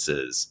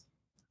preferences.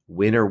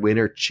 Winner,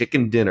 winner,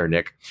 chicken dinner,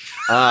 Nick.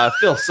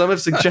 Phil, some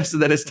have suggested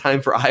that it's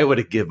time for Iowa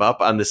to give up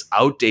on this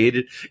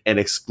outdated and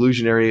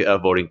exclusionary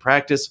voting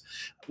practice.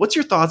 What's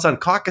your thoughts on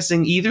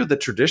caucusing, either the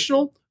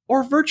traditional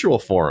or virtual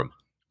form?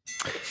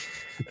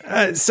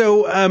 I'm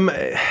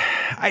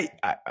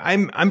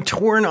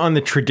torn on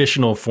the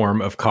traditional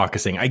form of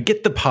caucusing. I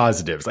get the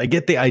positives. I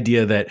get the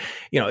idea that,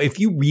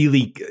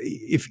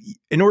 if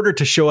in order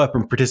to show up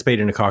and participate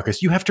in a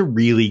caucus, you have to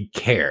really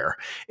care.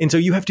 And so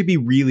you have to be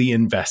really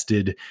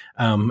invested.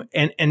 And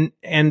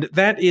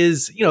that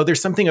is,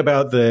 there's something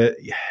about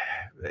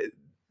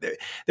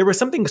there was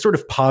something sort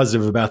of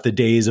positive about the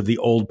days of the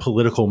old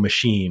political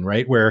machine,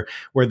 right? Where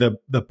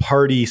the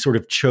party sort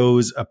of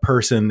chose a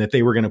person that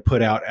they were going to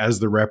put out as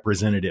the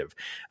representative.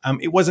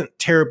 It wasn't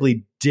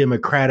terribly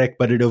democratic,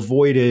 but it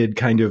avoided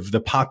kind of the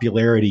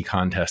popularity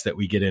contest that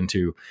we get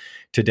into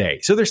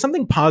today. So there's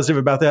something positive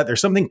about that.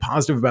 There's something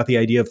positive about the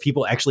idea of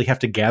people actually have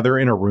to gather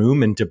in a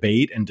room and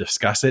debate and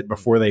discuss it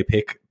before they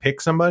pick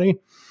somebody.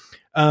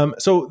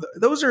 So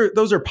those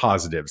are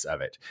positives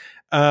of it.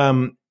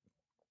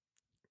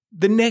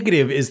 The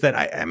negative is that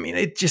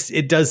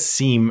it does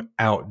seem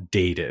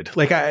outdated.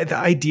 Like the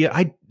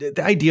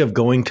idea of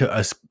going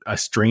to a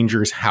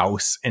stranger's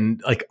house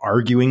and like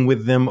arguing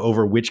with them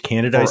over which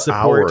candidate I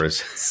support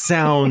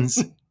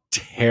sounds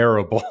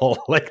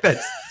terrible. Like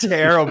that's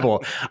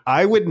terrible.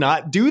 I would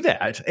not do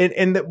that.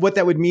 And what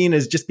that would mean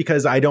is just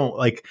because I don't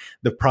like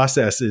the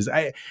processes.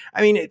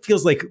 It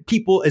feels like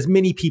as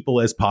many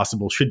people as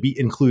possible should be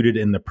included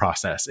in the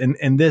process.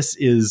 And this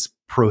is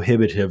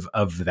prohibitive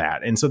of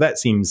that. And so that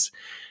seems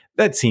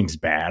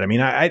bad.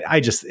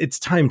 It's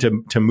time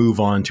to move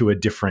on to a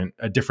different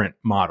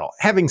model.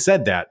 Having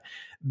said that,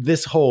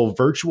 this whole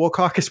virtual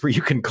caucus where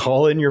you can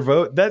call in your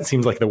vote, that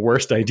seems like the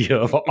worst idea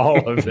of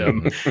all of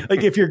them.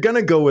 Like if you're going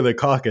to go with a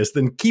caucus,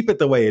 then keep it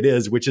the way it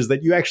is, which is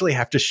that you actually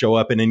have to show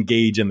up and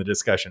engage in the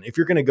discussion. If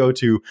you're going to go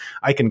to,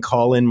 I can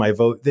call in my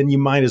vote, then you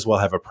might as well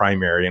have a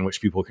primary in which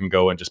people can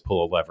go and just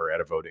pull a lever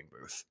at a voting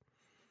booth.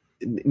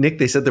 Nick,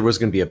 they said there was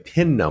going to be a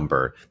PIN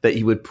number that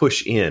you would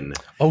push in.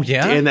 Oh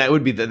yeah, and that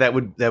would be that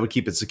would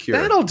keep it secure.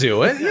 That'll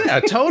do it.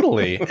 Yeah,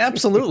 totally,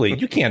 absolutely.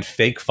 You can't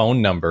fake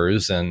phone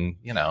numbers and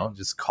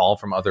just call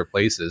from other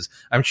places.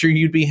 I'm sure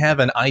you'd be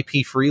having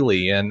IP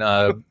freely and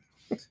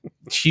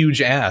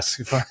huge ass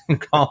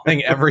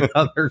calling every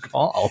other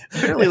call.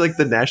 Apparently, like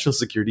the national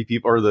security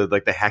people or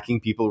the hacking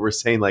people were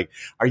saying, like,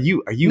 "Are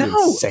you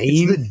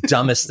insane?" It's the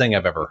dumbest thing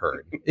I've ever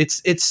heard.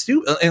 It's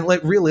stupid. And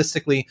like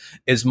realistically,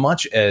 as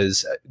much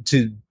as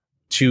to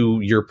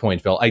your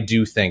point, Phil, I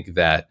do think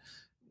that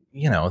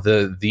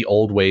the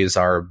old ways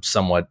are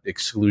somewhat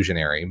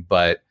exclusionary,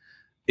 but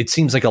it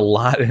seems like a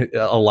lot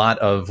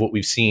of what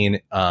we've seen,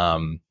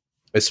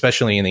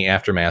 especially in the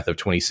aftermath of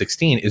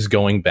 2016, is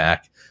going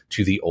back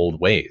to the old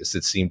ways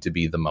that seem to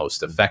be the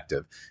most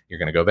effective. You're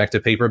going to go back to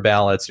paper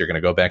ballots. You're going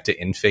to go back to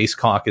in-face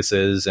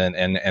caucuses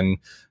and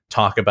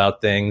talk about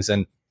things.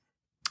 And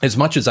as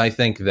much as I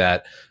think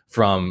that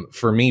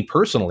for me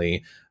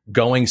personally,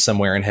 going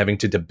somewhere and having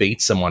to debate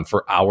someone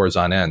for hours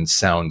on end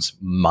sounds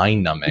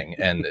mind-numbing,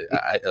 and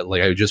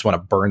I just want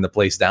to burn the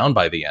place down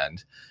by the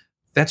end.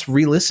 That's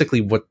realistically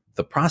what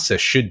the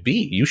process should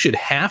be. You should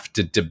have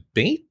to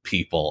debate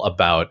people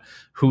about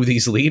who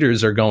these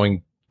leaders are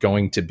going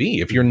to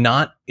be. If you're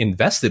not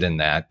invested in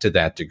that to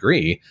that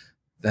degree,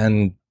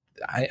 then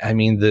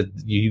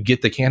you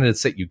get the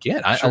candidates that you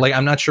get. Sure.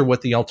 I'm not sure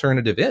what the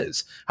alternative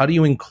is. How do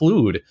you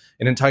include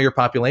an entire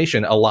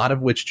population, a lot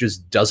of which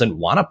just doesn't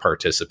want to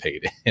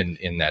participate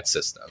in that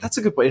system? That's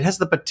a good point. It has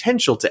the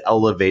potential to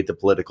elevate the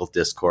political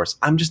discourse.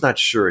 I'm just not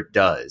sure it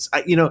does.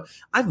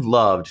 I've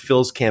loved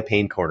Phil's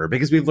campaign corner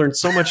because we've learned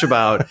so much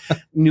about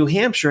New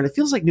Hampshire, and it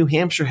feels like New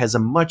Hampshire has a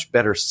much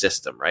better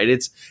system,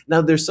 right?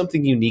 Now there's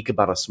something unique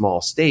about a small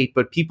state,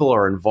 but people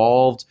are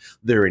involved,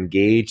 they're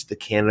engaged, the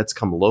candidates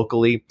come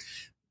locally.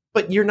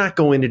 But you're not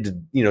going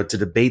to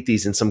debate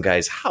these in some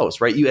guy's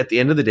house, right? At the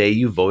end of the day,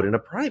 you vote in a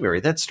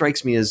primary. That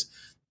strikes me as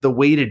the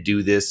way to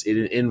do this.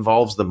 It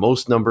involves the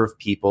most number of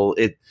people.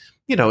 The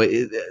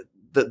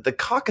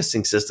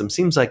caucusing system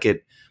seems like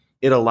it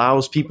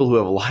allows people who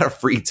have a lot of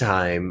free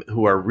time,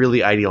 who are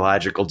really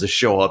ideological, to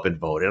show up and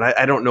vote. And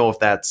I don't know if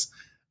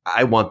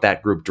I want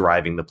that group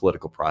driving the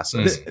political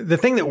process. The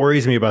thing that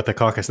worries me about the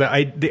caucus,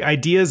 the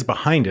ideas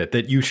behind it,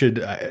 that you should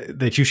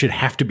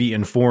have to be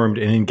informed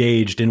and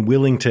engaged and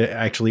willing to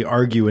actually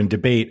argue and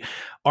debate,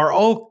 are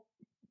all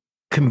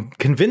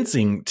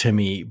convincing to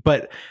me.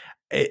 But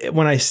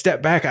when I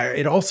step back,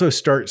 it also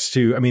starts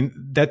to,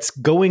 that's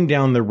going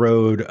down the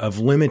road of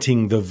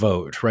limiting the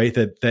vote, right?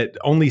 That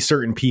only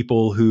certain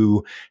people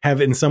who have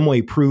in some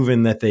way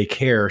proven that they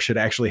care should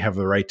actually have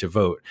the right to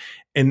vote.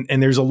 And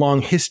there's a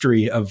long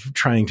history of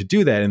trying to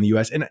do that in the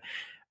US. And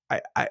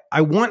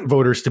I want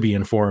voters to be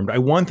informed. I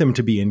want them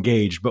to be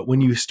engaged. But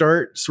when you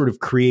start sort of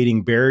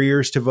creating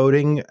barriers to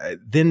voting,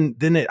 then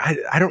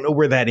I don't know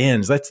where that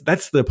ends.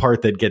 That's the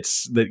part that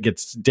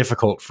gets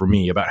difficult for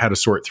me about how to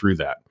sort through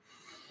that.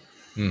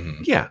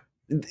 Mm-hmm. Yeah,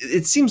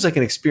 it seems like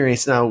an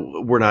experience. Now,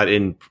 we're not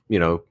in,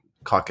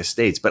 caucus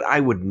states, but I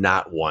would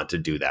not want to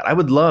do that. I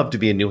would love to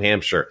be in New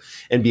Hampshire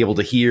and be able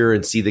to hear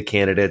and see the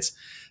candidates.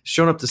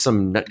 Showing up to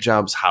some nut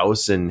job's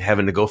house and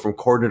having to go from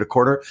corner to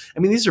corner.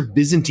 These are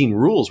Byzantine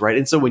rules, right?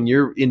 And so when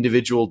your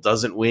individual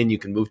doesn't win, you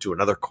can move to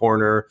another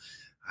corner.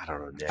 I don't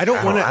know, Nick. I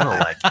don't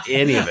like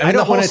any of it. I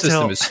don't want to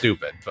system is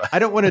stupid. But. I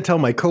don't want to tell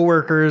my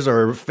coworkers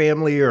or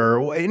family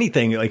or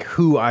anything like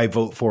who I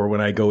vote for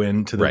when I go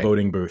into the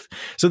voting booth.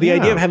 So the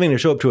idea of having to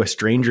show up to a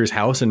stranger's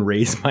house and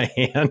raise my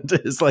hand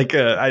is like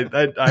I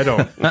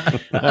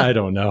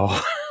don't know.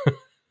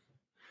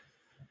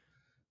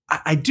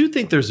 I do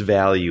think there's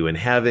value in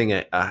having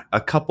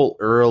a couple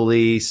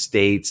early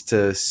states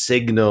to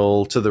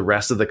signal to the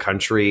rest of the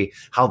country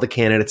how the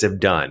candidates have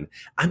done.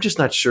 I'm just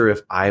not sure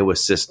if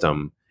Iowa's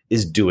system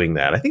is doing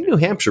that. I think New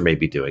Hampshire may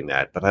be doing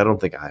that, but I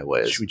don't think Iowa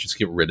is. Should we just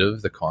get rid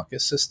of the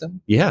caucus system?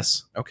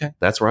 Yes. Okay.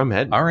 That's where I'm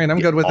heading. All right. I'm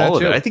good with that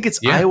too. I think it's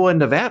Iowa and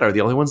Nevada are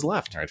the only ones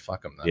left. All right.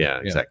 Fuck them then. Yeah,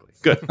 exactly.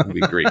 Good.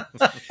 We agree.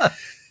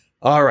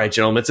 All right,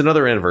 gentlemen, it's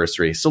another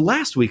anniversary. So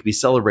last week we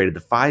celebrated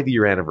the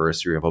 5-year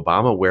anniversary of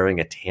Obama wearing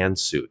a tan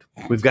suit.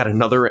 We've got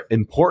another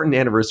important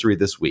anniversary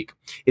this week.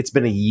 It's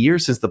been a year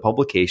since the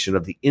publication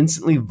of the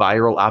instantly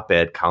viral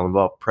op-ed column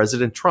about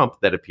President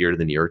Trump that appeared in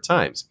the New York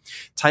Times,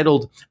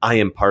 titled, "I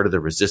am part of the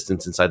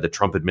resistance inside the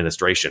Trump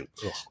administration."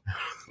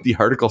 The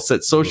article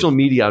set social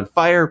media on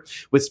fire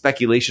with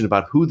speculation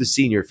about who the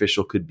senior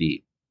official could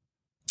be.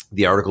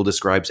 The article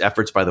describes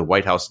efforts by the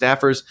White House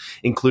staffers,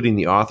 including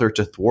the author,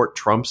 to thwart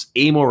Trump's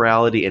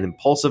amorality and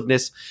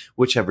impulsiveness,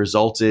 which have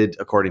resulted,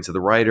 according to the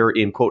writer,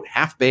 in, quote,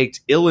 half-baked,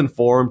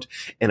 ill-informed,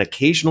 and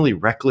occasionally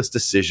reckless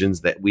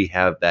decisions that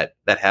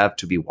have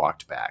to be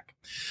walked back.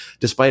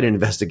 Despite an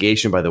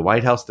investigation by the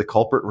White House, the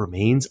culprit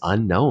remains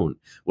unknown.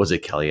 Was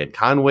it Kellyanne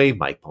Conway,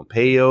 Mike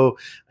Pompeo,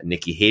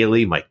 Nikki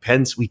Haley, Mike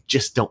Pence? We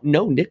just don't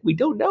know, Nick. We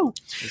don't know.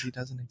 Because he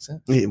doesn't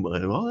exist.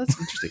 Well, that's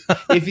interesting.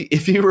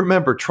 If you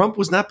remember, Trump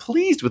was not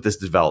pleased with this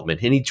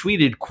development, and he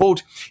tweeted,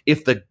 quote,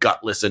 "If the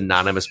gutless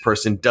anonymous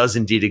person does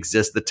indeed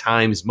exist, the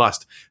Times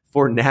must,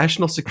 for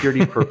national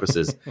security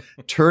purposes,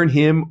 turn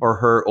him or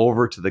her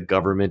over to the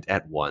government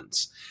at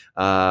once."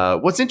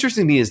 What's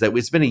interesting to me is that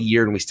it's been a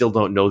year and we still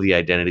don't know the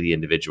identity of the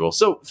individual.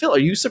 So, Phil, are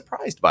you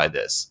surprised by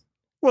this?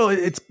 Well,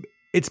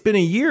 it's been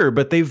a year,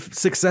 but they've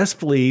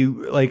successfully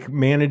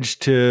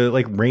managed to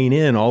rein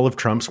in all of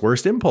Trump's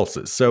worst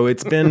impulses. So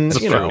it's been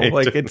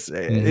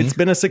it's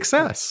been a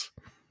success.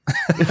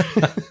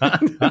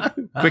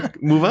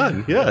 Quick move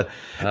on. Yeah.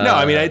 No,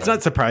 I mean, it's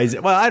not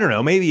surprising. Well, I don't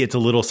know. Maybe it's a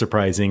little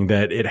surprising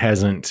that it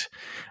hasn't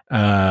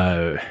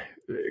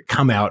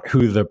come out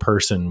who the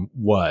person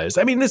was.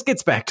 I mean, this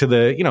gets back to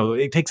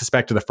it takes us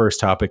back to the first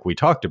topic we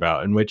talked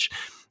about, in which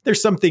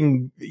there's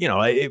something,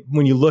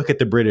 when you look at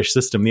the British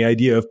system, the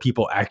idea of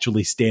people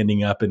actually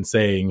standing up and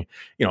saying,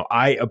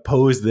 I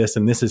oppose this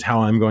and this is how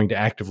I'm going to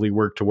actively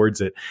work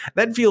towards it.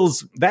 That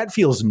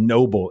feels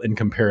noble in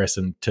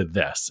comparison to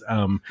this.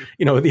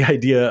 The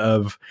idea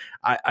of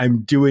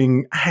I'm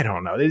doing, I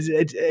don't know.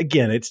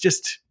 It's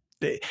just,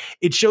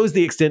 it shows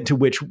the extent to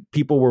which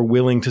people were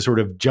willing to sort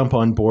of jump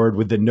on board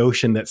with the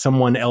notion that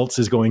someone else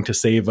is going to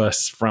save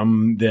us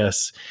from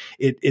this.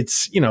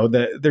 It's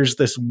there's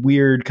this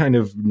weird kind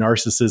of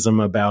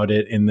narcissism about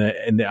it in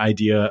the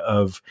idea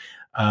of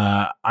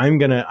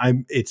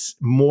it's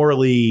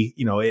morally,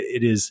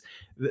 it is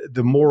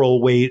the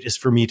moral weight is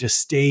for me to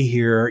stay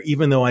here,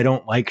 even though I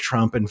don't like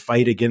Trump and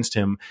fight against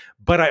him.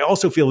 But I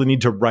also feel the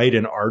need to write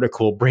an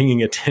article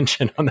bringing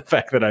attention on the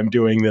fact that I'm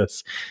doing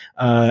this.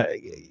 I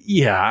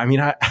mean,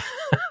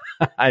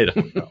 I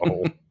don't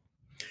know.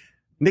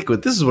 Nick,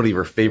 this is one of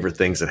your favorite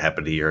things that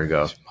happened a year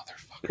ago.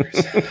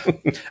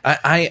 Motherfuckers.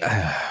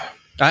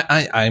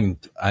 I'm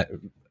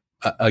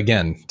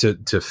again,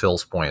 to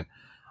Phil's point,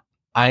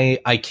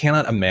 I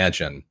cannot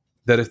imagine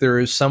that if there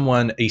is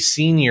someone, a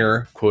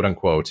senior, quote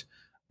unquote,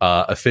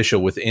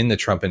 official within the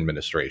Trump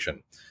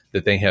administration,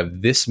 that they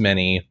have this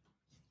many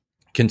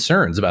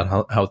concerns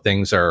about how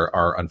things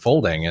are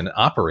unfolding and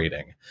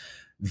operating,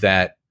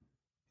 that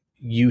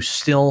you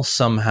still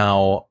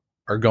somehow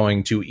are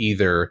going to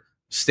either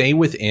stay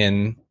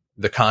within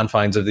the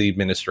confines of the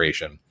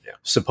administration,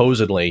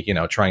 supposedly,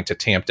 trying to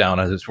tamp down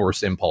on his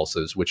worst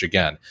impulses, which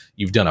again,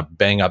 you've done a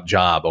bang up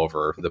job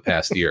over the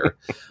past year,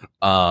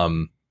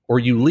 or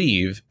you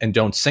leave and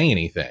don't say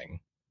anything.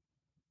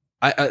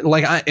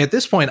 I at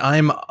this point,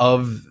 I'm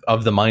of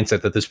the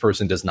mindset that this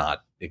person does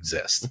not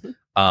exist.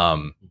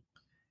 And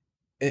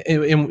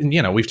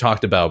we've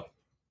talked about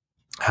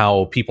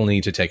how people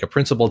need to take a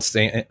principled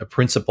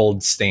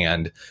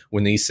stand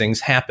when these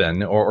things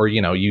happen, or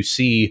you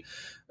see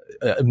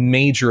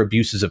major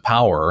abuses of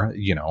power,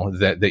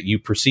 that you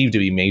perceive to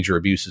be major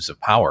abuses of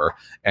power,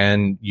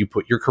 and you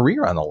put your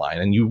career on the line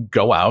and you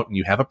go out and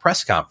you have a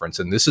press conference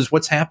and this is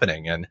what's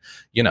happening. And,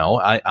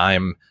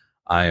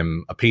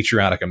 I'm a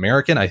patriotic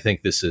American. I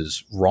think this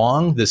is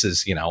wrong. This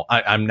is,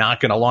 I'm not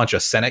going to launch a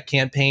Senate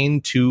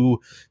campaign 2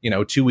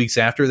 weeks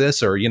after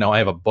this, or, I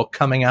have a book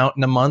coming out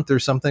in a month or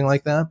something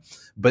like that.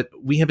 But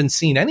we haven't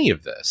seen any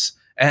of this.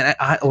 And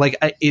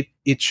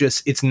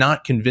it's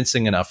not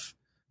convincing enough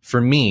for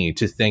me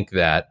to think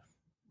that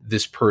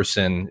this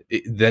person,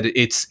 that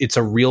it's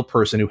a real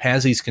person who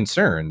has these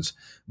concerns,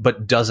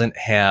 but doesn't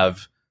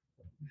have,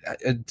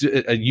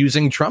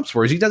 using Trump's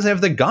words, he doesn't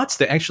have the guts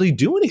to actually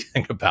do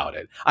anything about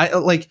it.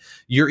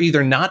 You're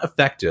either not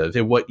effective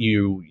at what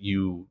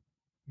you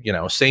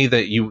say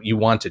that you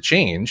want to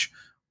change,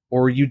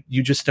 or you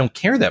just don't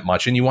care that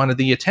much and you wanted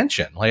the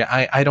attention. Like,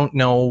 I don't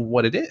know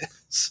what it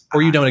is,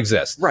 or you don't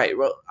exist. Right.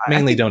 Well,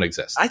 mainly don't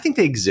exist. I think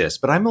they exist,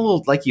 but I'm a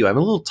little like you. I'm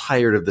a little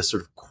tired of this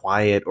sort of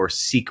quiet or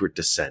secret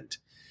dissent.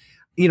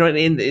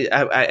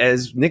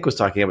 As Nick was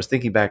talking, I was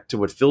thinking back to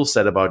what Phil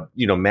said about,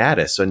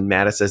 Mattis, and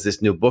Mattis has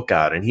this new book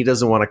out and he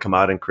doesn't want to come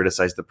out and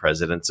criticize the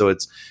president. So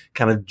it's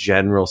kind of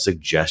general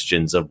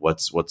suggestions of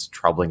what's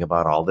troubling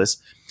about all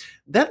this.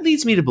 That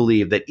leads me to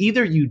believe that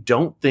either you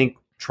don't think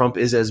Trump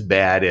is as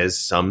bad as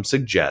some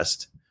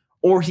suggest,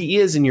 or he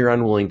is and you're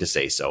unwilling to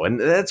say so. And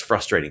that's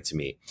frustrating to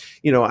me.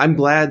 I'm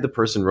glad the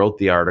person wrote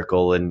the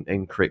article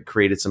and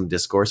created some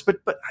discourse,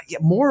 but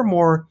more and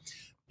more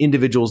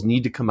individuals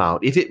need to come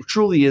out. If it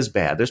truly is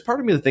bad, there's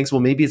part of me that thinks,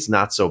 well, maybe it's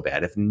not so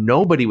bad. If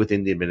nobody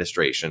within the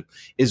administration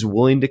is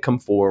willing to come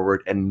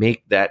forward and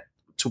make that,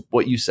 to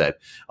what you said,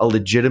 a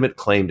legitimate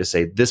claim to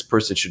say this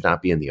person should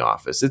not be in the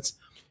office.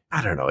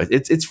 I don't know.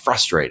 It's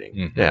frustrating.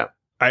 Mm-hmm. Yeah.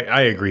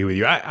 I agree with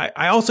you.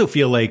 I also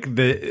feel like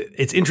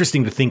it's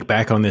interesting to think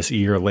back on this a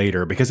year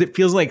later, because it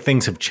feels like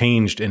things have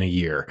changed in a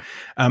year.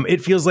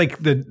 It feels like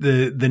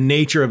the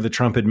nature of the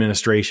Trump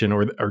administration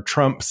or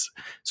Trump's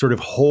sort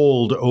of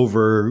hold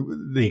over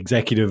the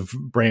executive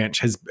branch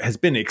has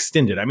been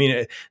extended. I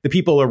mean, the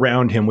people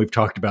around him, we've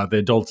talked about, the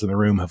adults in the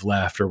room have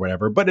left or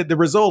whatever, but the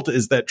result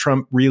is that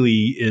Trump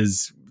really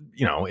is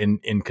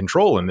in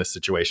control in this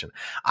situation.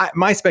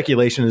 My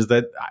speculation is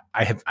that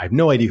I have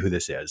no idea who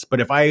this is,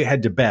 but if I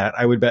had to bet,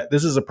 I would bet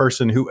this is a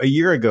person who a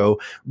year ago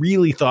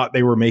really thought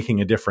they were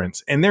making a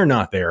difference, and they're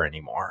not there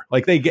anymore.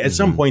 Like at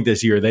some point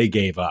this year, they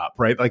gave up,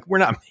 right? Like, we're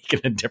not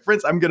making a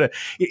difference.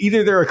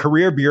 Either they're a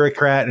career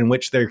bureaucrat in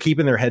which they're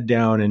keeping their head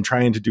down and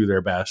trying to do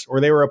their best, or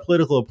they were a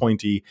political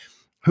appointee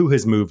who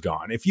has moved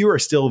on. If you are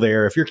still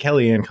there, if you're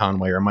Kellyanne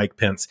Conway or Mike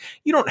Pence,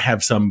 you don't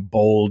have some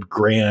bold,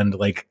 grand,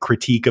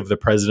 critique of the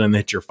president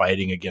that you're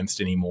fighting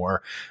against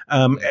anymore.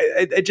 I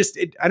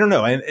don't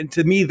know. And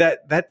to me,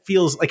 that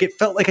feels like, it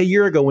felt like a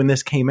year ago when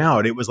this came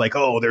out, it was like,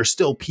 oh, there's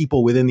still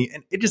people within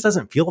and it just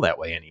doesn't feel that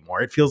way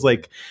anymore. It feels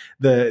like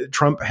the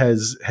Trump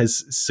has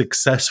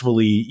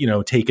successfully,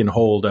 taken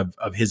hold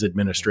of his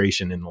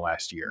administration in the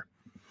last year.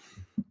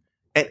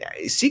 And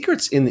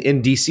secrets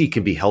in D.C.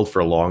 can be held for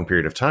a long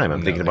period of time.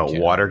 I'm thinking about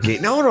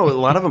Watergate. No, a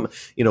lot of them,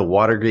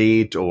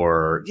 Watergate,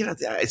 or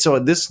so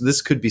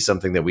this could be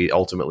something that we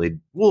ultimately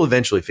will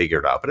eventually figure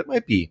it out, but it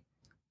might be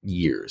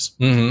years.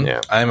 Mm-hmm.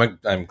 Yeah,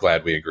 I'm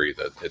glad we agree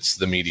that it's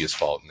the media's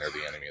fault and they're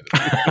the enemy of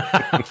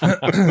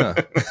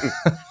the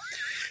people.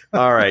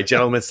 All right,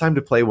 gentlemen, it's time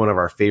to play one of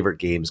our favorite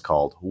games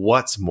called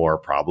What's More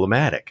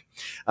Problematic.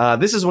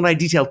 This is when I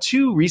detail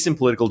two recent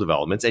political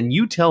developments, and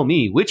you tell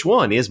me which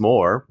one is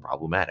more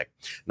problematic.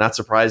 Not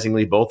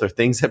surprisingly, both are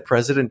things that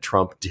President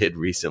Trump did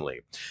recently.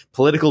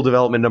 Political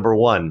development number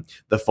one,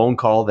 the phone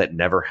call that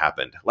never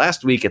happened.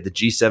 Last week at the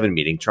G7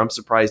 meeting, Trump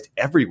surprised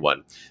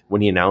everyone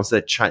when he announced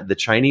that the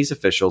Chinese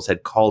officials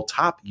had called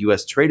top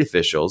U.S. trade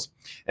officials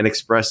and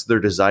expressed their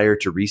desire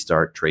to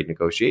restart trade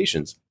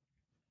negotiations.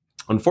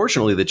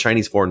 Unfortunately, the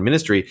Chinese Foreign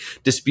Ministry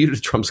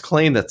disputed Trump's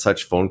claim that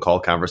such phone call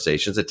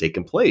conversations had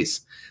taken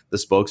place. The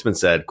spokesman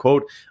said,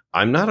 quote,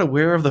 "I'm not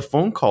aware of the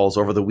phone calls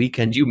over the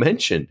weekend you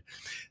mentioned."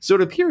 So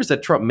it appears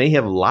that Trump may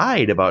have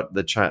lied about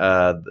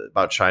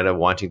China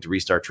wanting to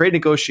restart trade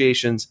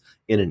negotiations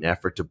in an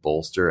effort to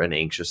bolster an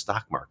anxious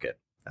stock market.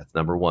 That's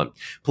number one.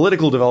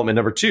 Political development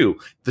number two,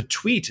 the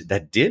tweet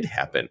that did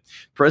happen.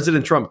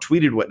 President Trump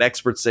tweeted what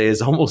experts say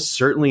is almost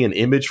certainly an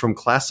image from a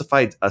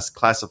classified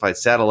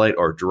satellite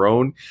or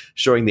drone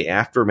showing the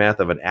aftermath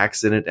of an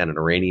accident at an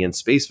Iranian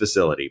space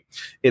facility.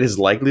 It is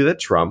likely that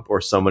Trump or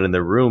someone in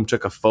the room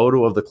took a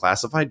photo of the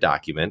classified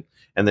document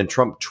and then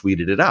Trump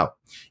tweeted it out.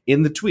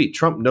 In the tweet,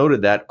 Trump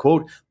noted that,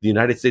 quote, "The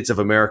United States of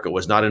America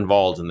was not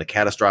involved in the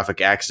catastrophic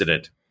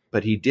accident."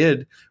 But he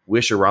did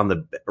wish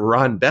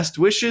Iran best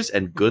wishes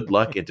and good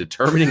luck in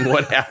determining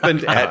what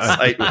happened at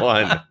Site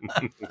 1.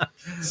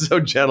 So,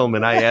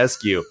 gentlemen, I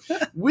ask you,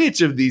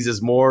 which of these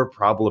is more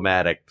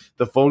problematic?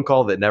 The phone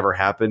call that never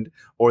happened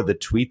or the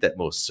tweet that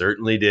most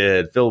certainly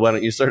did? Phil, why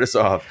don't you start us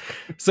off?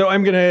 So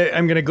I'm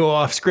gonna go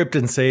off script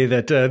and say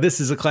that this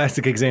is a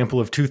classic example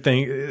of two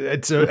things.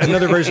 It's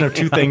another version of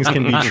two things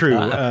can be true.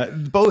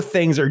 Both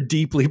things are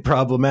deeply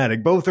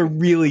problematic. Both are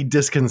really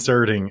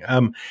disconcerting.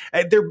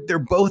 They're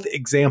both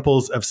examples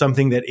of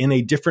something that in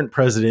a different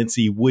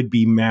presidency would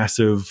be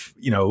massive,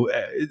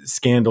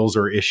 scandals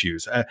or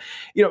issues.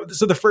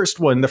 So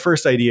the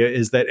first idea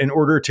is that in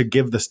order to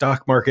give the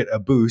stock market a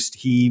boost,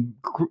 he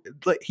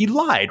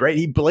lied, right?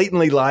 He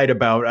blatantly lied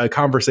about a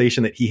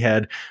conversation that he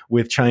had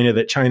with China,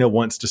 that China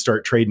wants to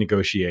start trade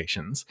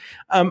negotiations.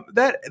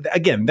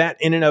 That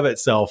in and of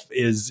itself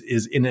is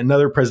in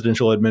another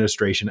presidential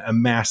administration a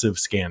massive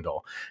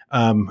scandal.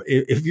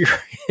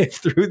 If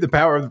through the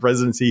power of the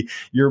presidency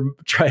you're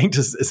trying to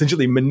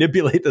essentially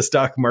manipulate the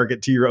stock stock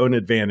market to your own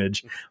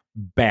advantage.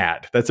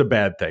 Bad. That's a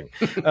bad thing.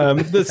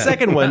 The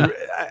second one,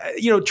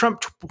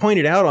 Trump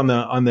pointed out on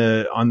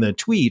the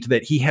tweet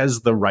that he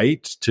has the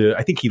right to.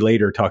 I think he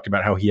later talked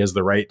about how he has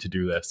the right to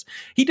do this.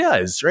 He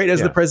does, right?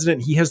 As the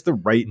president, he has the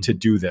right to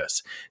do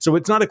this. So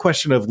it's not a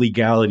question of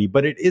legality,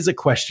 but it is a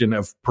question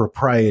of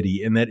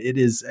propriety, in that it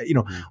is,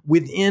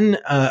 within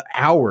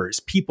hours,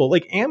 people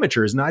like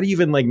amateurs, not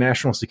even like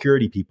national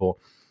security people,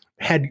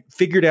 had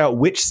figured out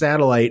which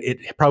satellite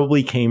it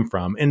probably came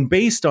from, and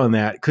based on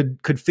that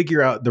could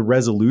figure out the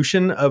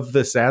resolution of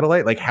the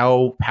satellite, like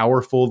how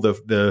powerful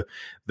the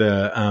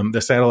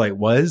satellite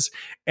was.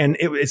 And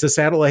it's a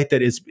satellite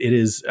that is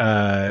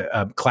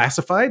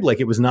classified, like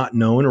it was not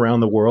known around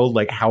the world,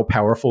 like how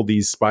powerful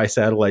these spy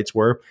satellites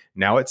were.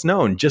 Now it's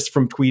known just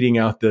from tweeting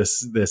out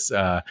this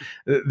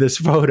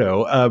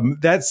photo.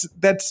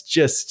 That's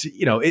just,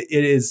 it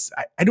is.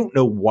 I don't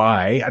know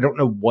why. I don't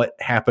know what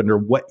happened or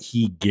what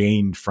he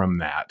gained from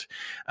that.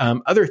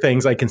 Other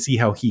things I can see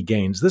how he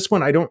gains. This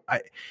one,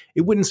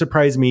 it wouldn't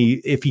surprise me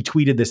if he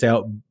tweeted this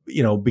out,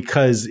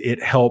 because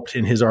it helped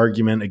in his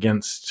argument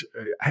against,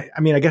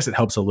 I guess it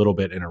helps a little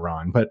bit in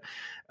Iran, but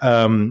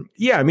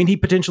he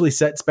potentially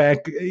sets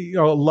back a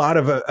lot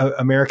of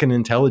American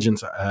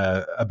intelligence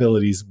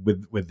abilities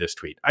with this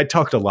tweet. I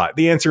talked a lot.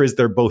 The answer is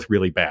they're both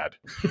really bad.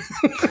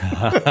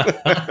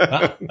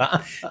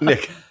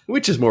 Nick,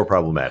 which is more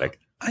problematic?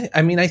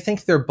 I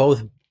think they're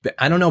both.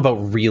 I don't know about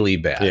really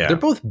bad. Yeah. They're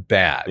both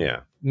bad.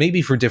 Yeah.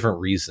 Maybe for different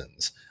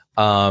reasons.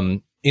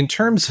 In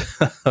terms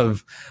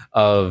of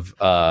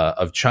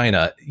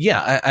China,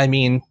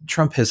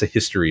 Trump has a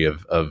history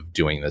of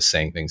doing this,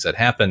 saying things that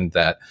happened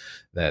that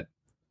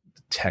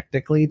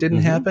technically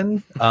didn't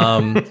happen.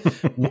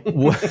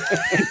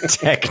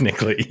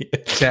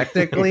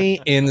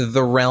 Technically in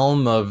the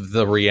realm of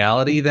the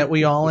reality that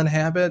we all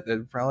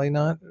inhabit, probably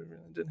not.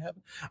 It didn't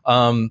happen.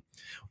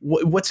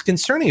 What's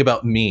concerning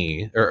about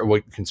me, or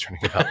what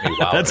concerning about me?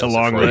 Wow, that's a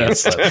long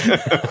list.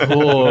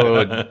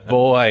 Oh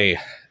boy.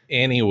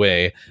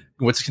 Anyway,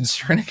 what's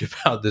concerning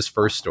about this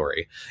first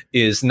story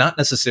is not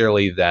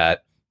necessarily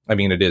that.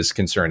 It is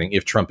concerning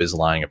if Trump is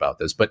lying about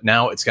this, but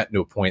now it's gotten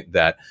to a point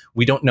that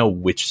we don't know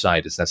which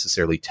side is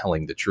necessarily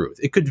telling the truth.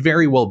 It could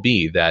very well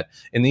be that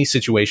in these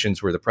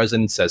situations where the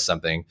president says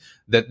something,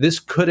 that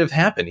this could have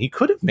happened. He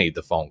could have made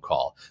the phone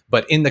call,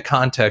 but in the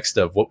context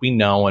of what we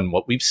know and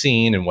what we've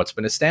seen and what's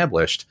been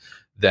established,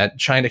 that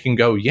China can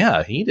go,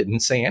 yeah, he didn't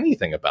say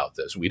anything about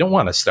this. We don't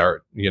want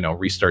to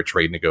restart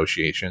trade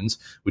negotiations,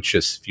 which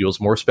just fuels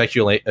more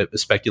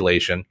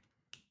speculation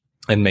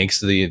and makes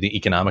the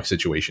economic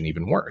situation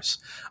even worse.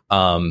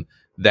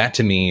 That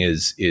to me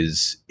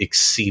is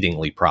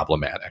exceedingly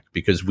problematic,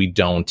 because we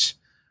don't.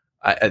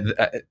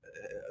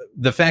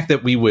 The fact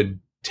that we would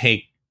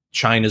take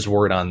China's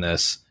word on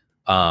this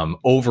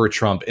over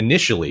Trump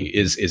initially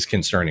is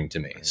concerning to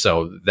me.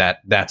 So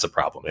that's a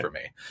problem for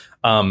me.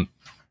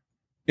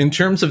 In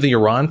terms of the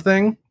Iran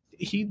thing,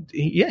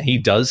 he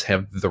does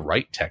have the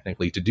right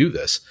technically to do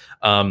this.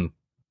 The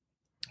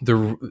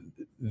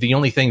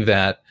only thing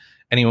that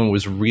anyone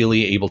was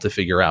really able to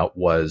figure out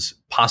was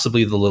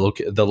possibly the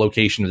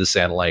location of the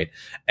satellite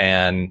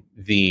and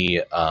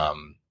the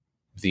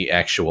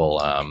actual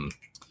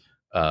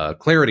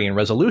clarity and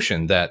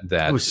resolution that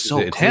it was so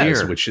it clear.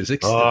 has, which is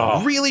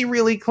really,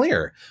 really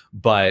clear.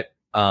 But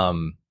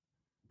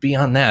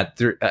beyond that,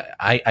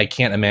 I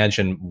can't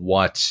imagine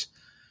what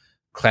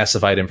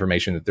classified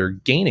information that they're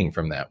gaining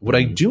from that. What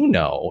I do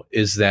know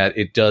is that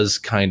it does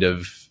kind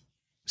of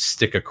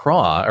stick a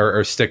craw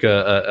or stick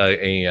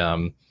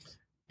now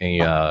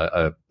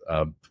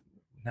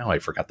I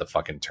forgot the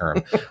fucking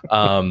term.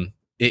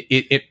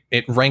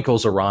 It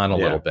rankles Iran a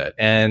little bit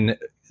and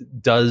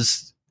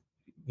does,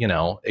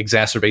 not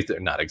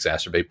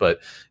exacerbate, but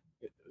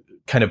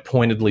kind of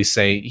pointedly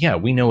say, yeah,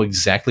 we know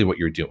exactly what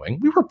you're doing.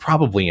 We were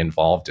probably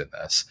involved in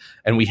this,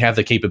 and we have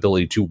the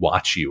capability to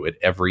watch you at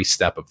every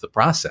step of the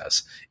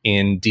process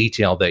in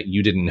detail that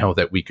you didn't know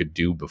that we could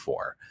do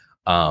before.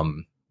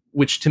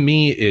 Which to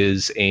me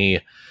is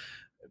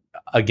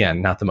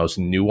again, not the most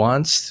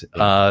nuanced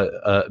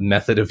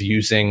method of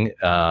using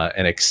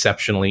an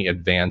exceptionally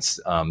advanced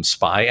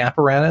spy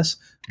apparatus,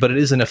 but it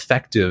is an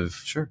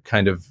effective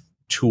kind of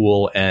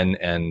tool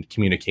and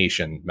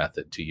communication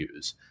method to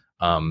use.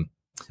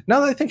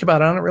 Now that I think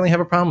about it, I don't really have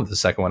a problem with the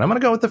second one. I'm going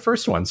to go with the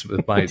first ones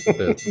with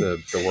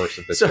the worst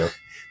of the two.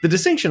 The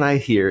distinction I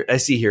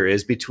see here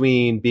is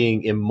between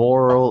being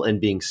immoral and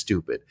being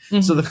stupid.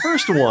 Mm-hmm. So the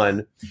first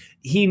one,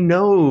 he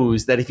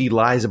knows that if he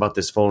lies about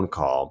this phone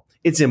call,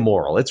 it's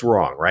immoral. It's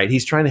wrong, right?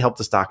 He's trying to help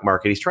the stock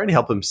market. He's trying to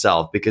help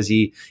himself because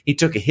he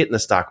took a hit in the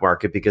stock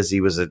market because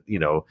he was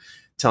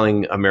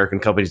telling American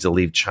companies to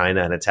leave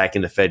China and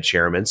attacking the Fed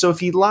chairman. So if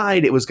he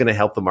lied, it was going to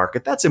help the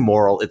market. That's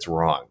immoral. It's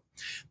wrong.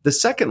 The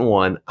second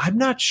one, I'm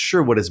not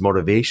sure what his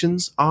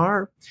motivations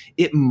are.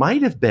 It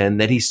might have been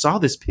that he saw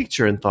this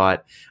picture and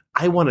thought,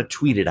 I want to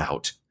tweet it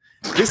out.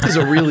 This is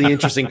a really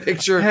interesting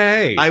picture.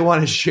 Hey, I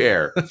want to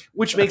share,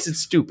 which makes it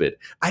stupid.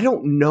 I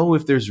don't know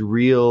if there's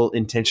real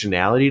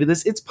intentionality to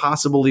this. It's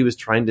possible he was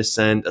trying to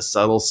send a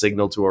subtle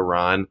signal to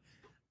Iran.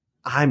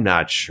 I'm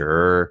not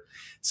sure.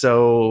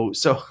 So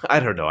I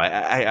don't know.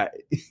 Yeah.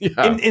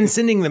 In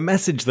sending the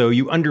message, though,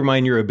 you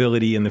undermine your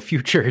ability in the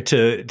future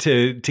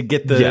to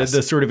get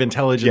the sort of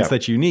intelligence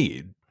that you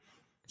need.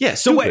 Yeah,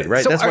 stupid,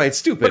 right? That's why it's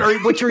stupid.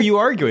 But which are you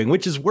arguing?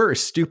 Which is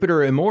worse, stupid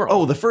or immoral?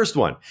 Oh, the first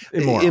one.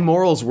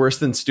 Immoral's worse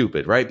than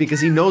stupid, right? Because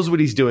he knows what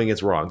he's doing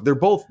is wrong. They're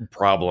both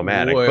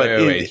problematic.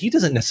 Wait. He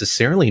doesn't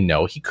necessarily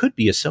know. He could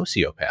be a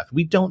sociopath.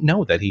 We don't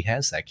know that he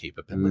has that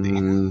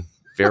capability.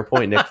 Fair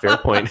point, Nick. Fair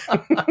point.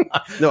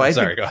 No, I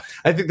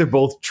think they're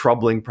both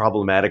troubling,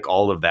 problematic,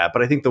 all of that.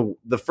 But I think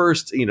the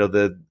first,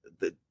 the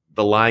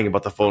lying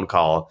about the phone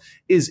call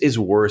is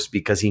worse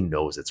because he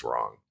knows it's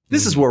wrong.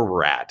 This is where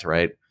we're at,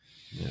 right?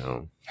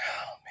 Oh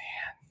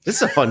man, this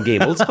is a fun game.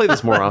 Let's play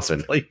this more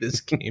often. Play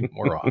this game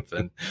more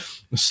often.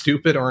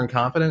 Stupid or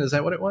incompetent? Is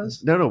that what it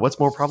was? No. What's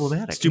more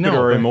problematic? Stupid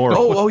or immoral?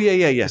 Oh,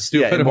 yeah.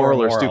 Stupid,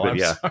 immoral or immoral, stupid.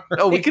 Yeah.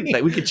 Oh, we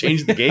could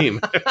change the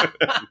game.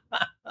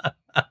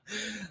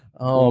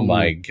 Oh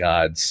my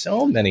God.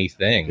 So many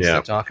things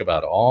to talk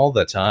about all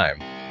the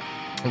time.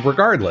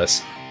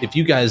 Regardless, if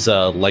you guys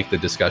like the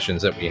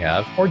discussions that we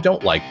have or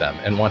don't like them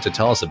and want to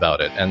tell us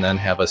about it and then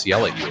have us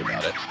yell at you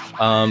about it,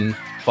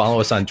 follow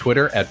us on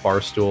Twitter at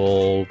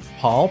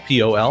BarstoolPol,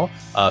 P-O-L,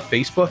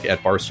 Facebook at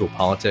Barstool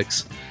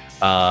Politics.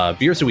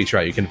 Beers That We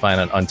Try you can find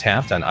on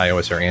Untapped on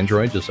iOS or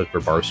Android. Just look for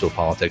Barstool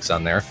Politics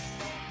on there.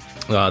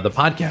 The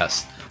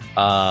podcast,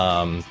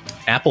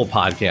 Apple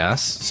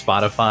Podcasts,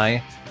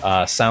 Spotify,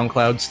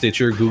 SoundCloud,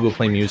 Stitcher, Google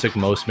Play Music,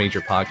 most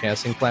major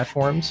podcasting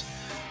platforms.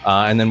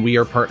 And then we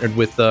are partnered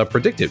with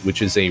Predicted,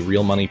 which is a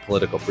real money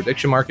political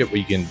prediction market where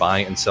you can buy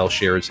and sell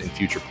shares in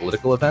future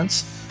political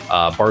events.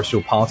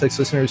 Barstool Politics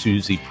listeners who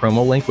use the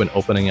promo link when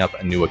opening up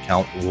a new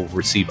account will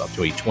receive up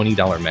to a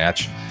 $20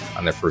 match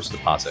on their first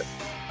deposit.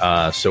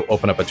 So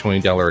open up a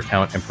 $20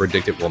 account and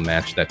Predicted will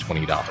match that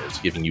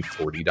 $20, giving you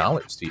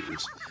 $40 to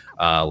use.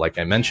 Like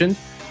I mentioned,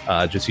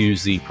 just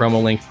use the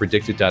promo link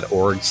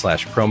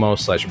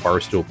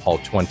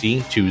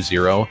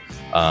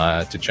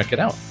predicted.org/promo/barstoolpol2020 to check it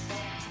out.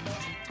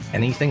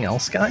 Anything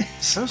else,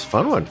 guys? That was a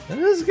fun one.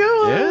 Let's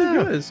go.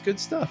 Yeah. It's good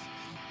stuff.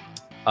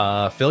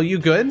 Phil, you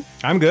good?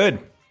 I'm good.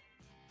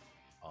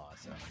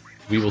 Awesome.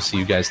 We will see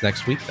you guys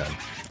next week then.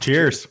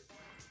 Cheers.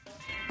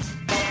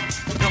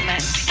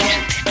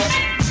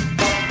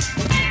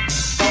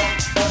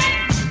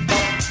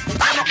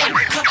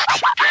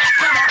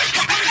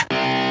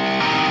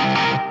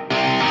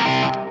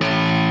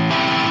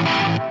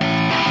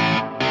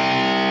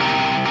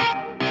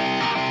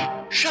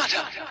 Shut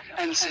up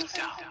and sit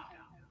down.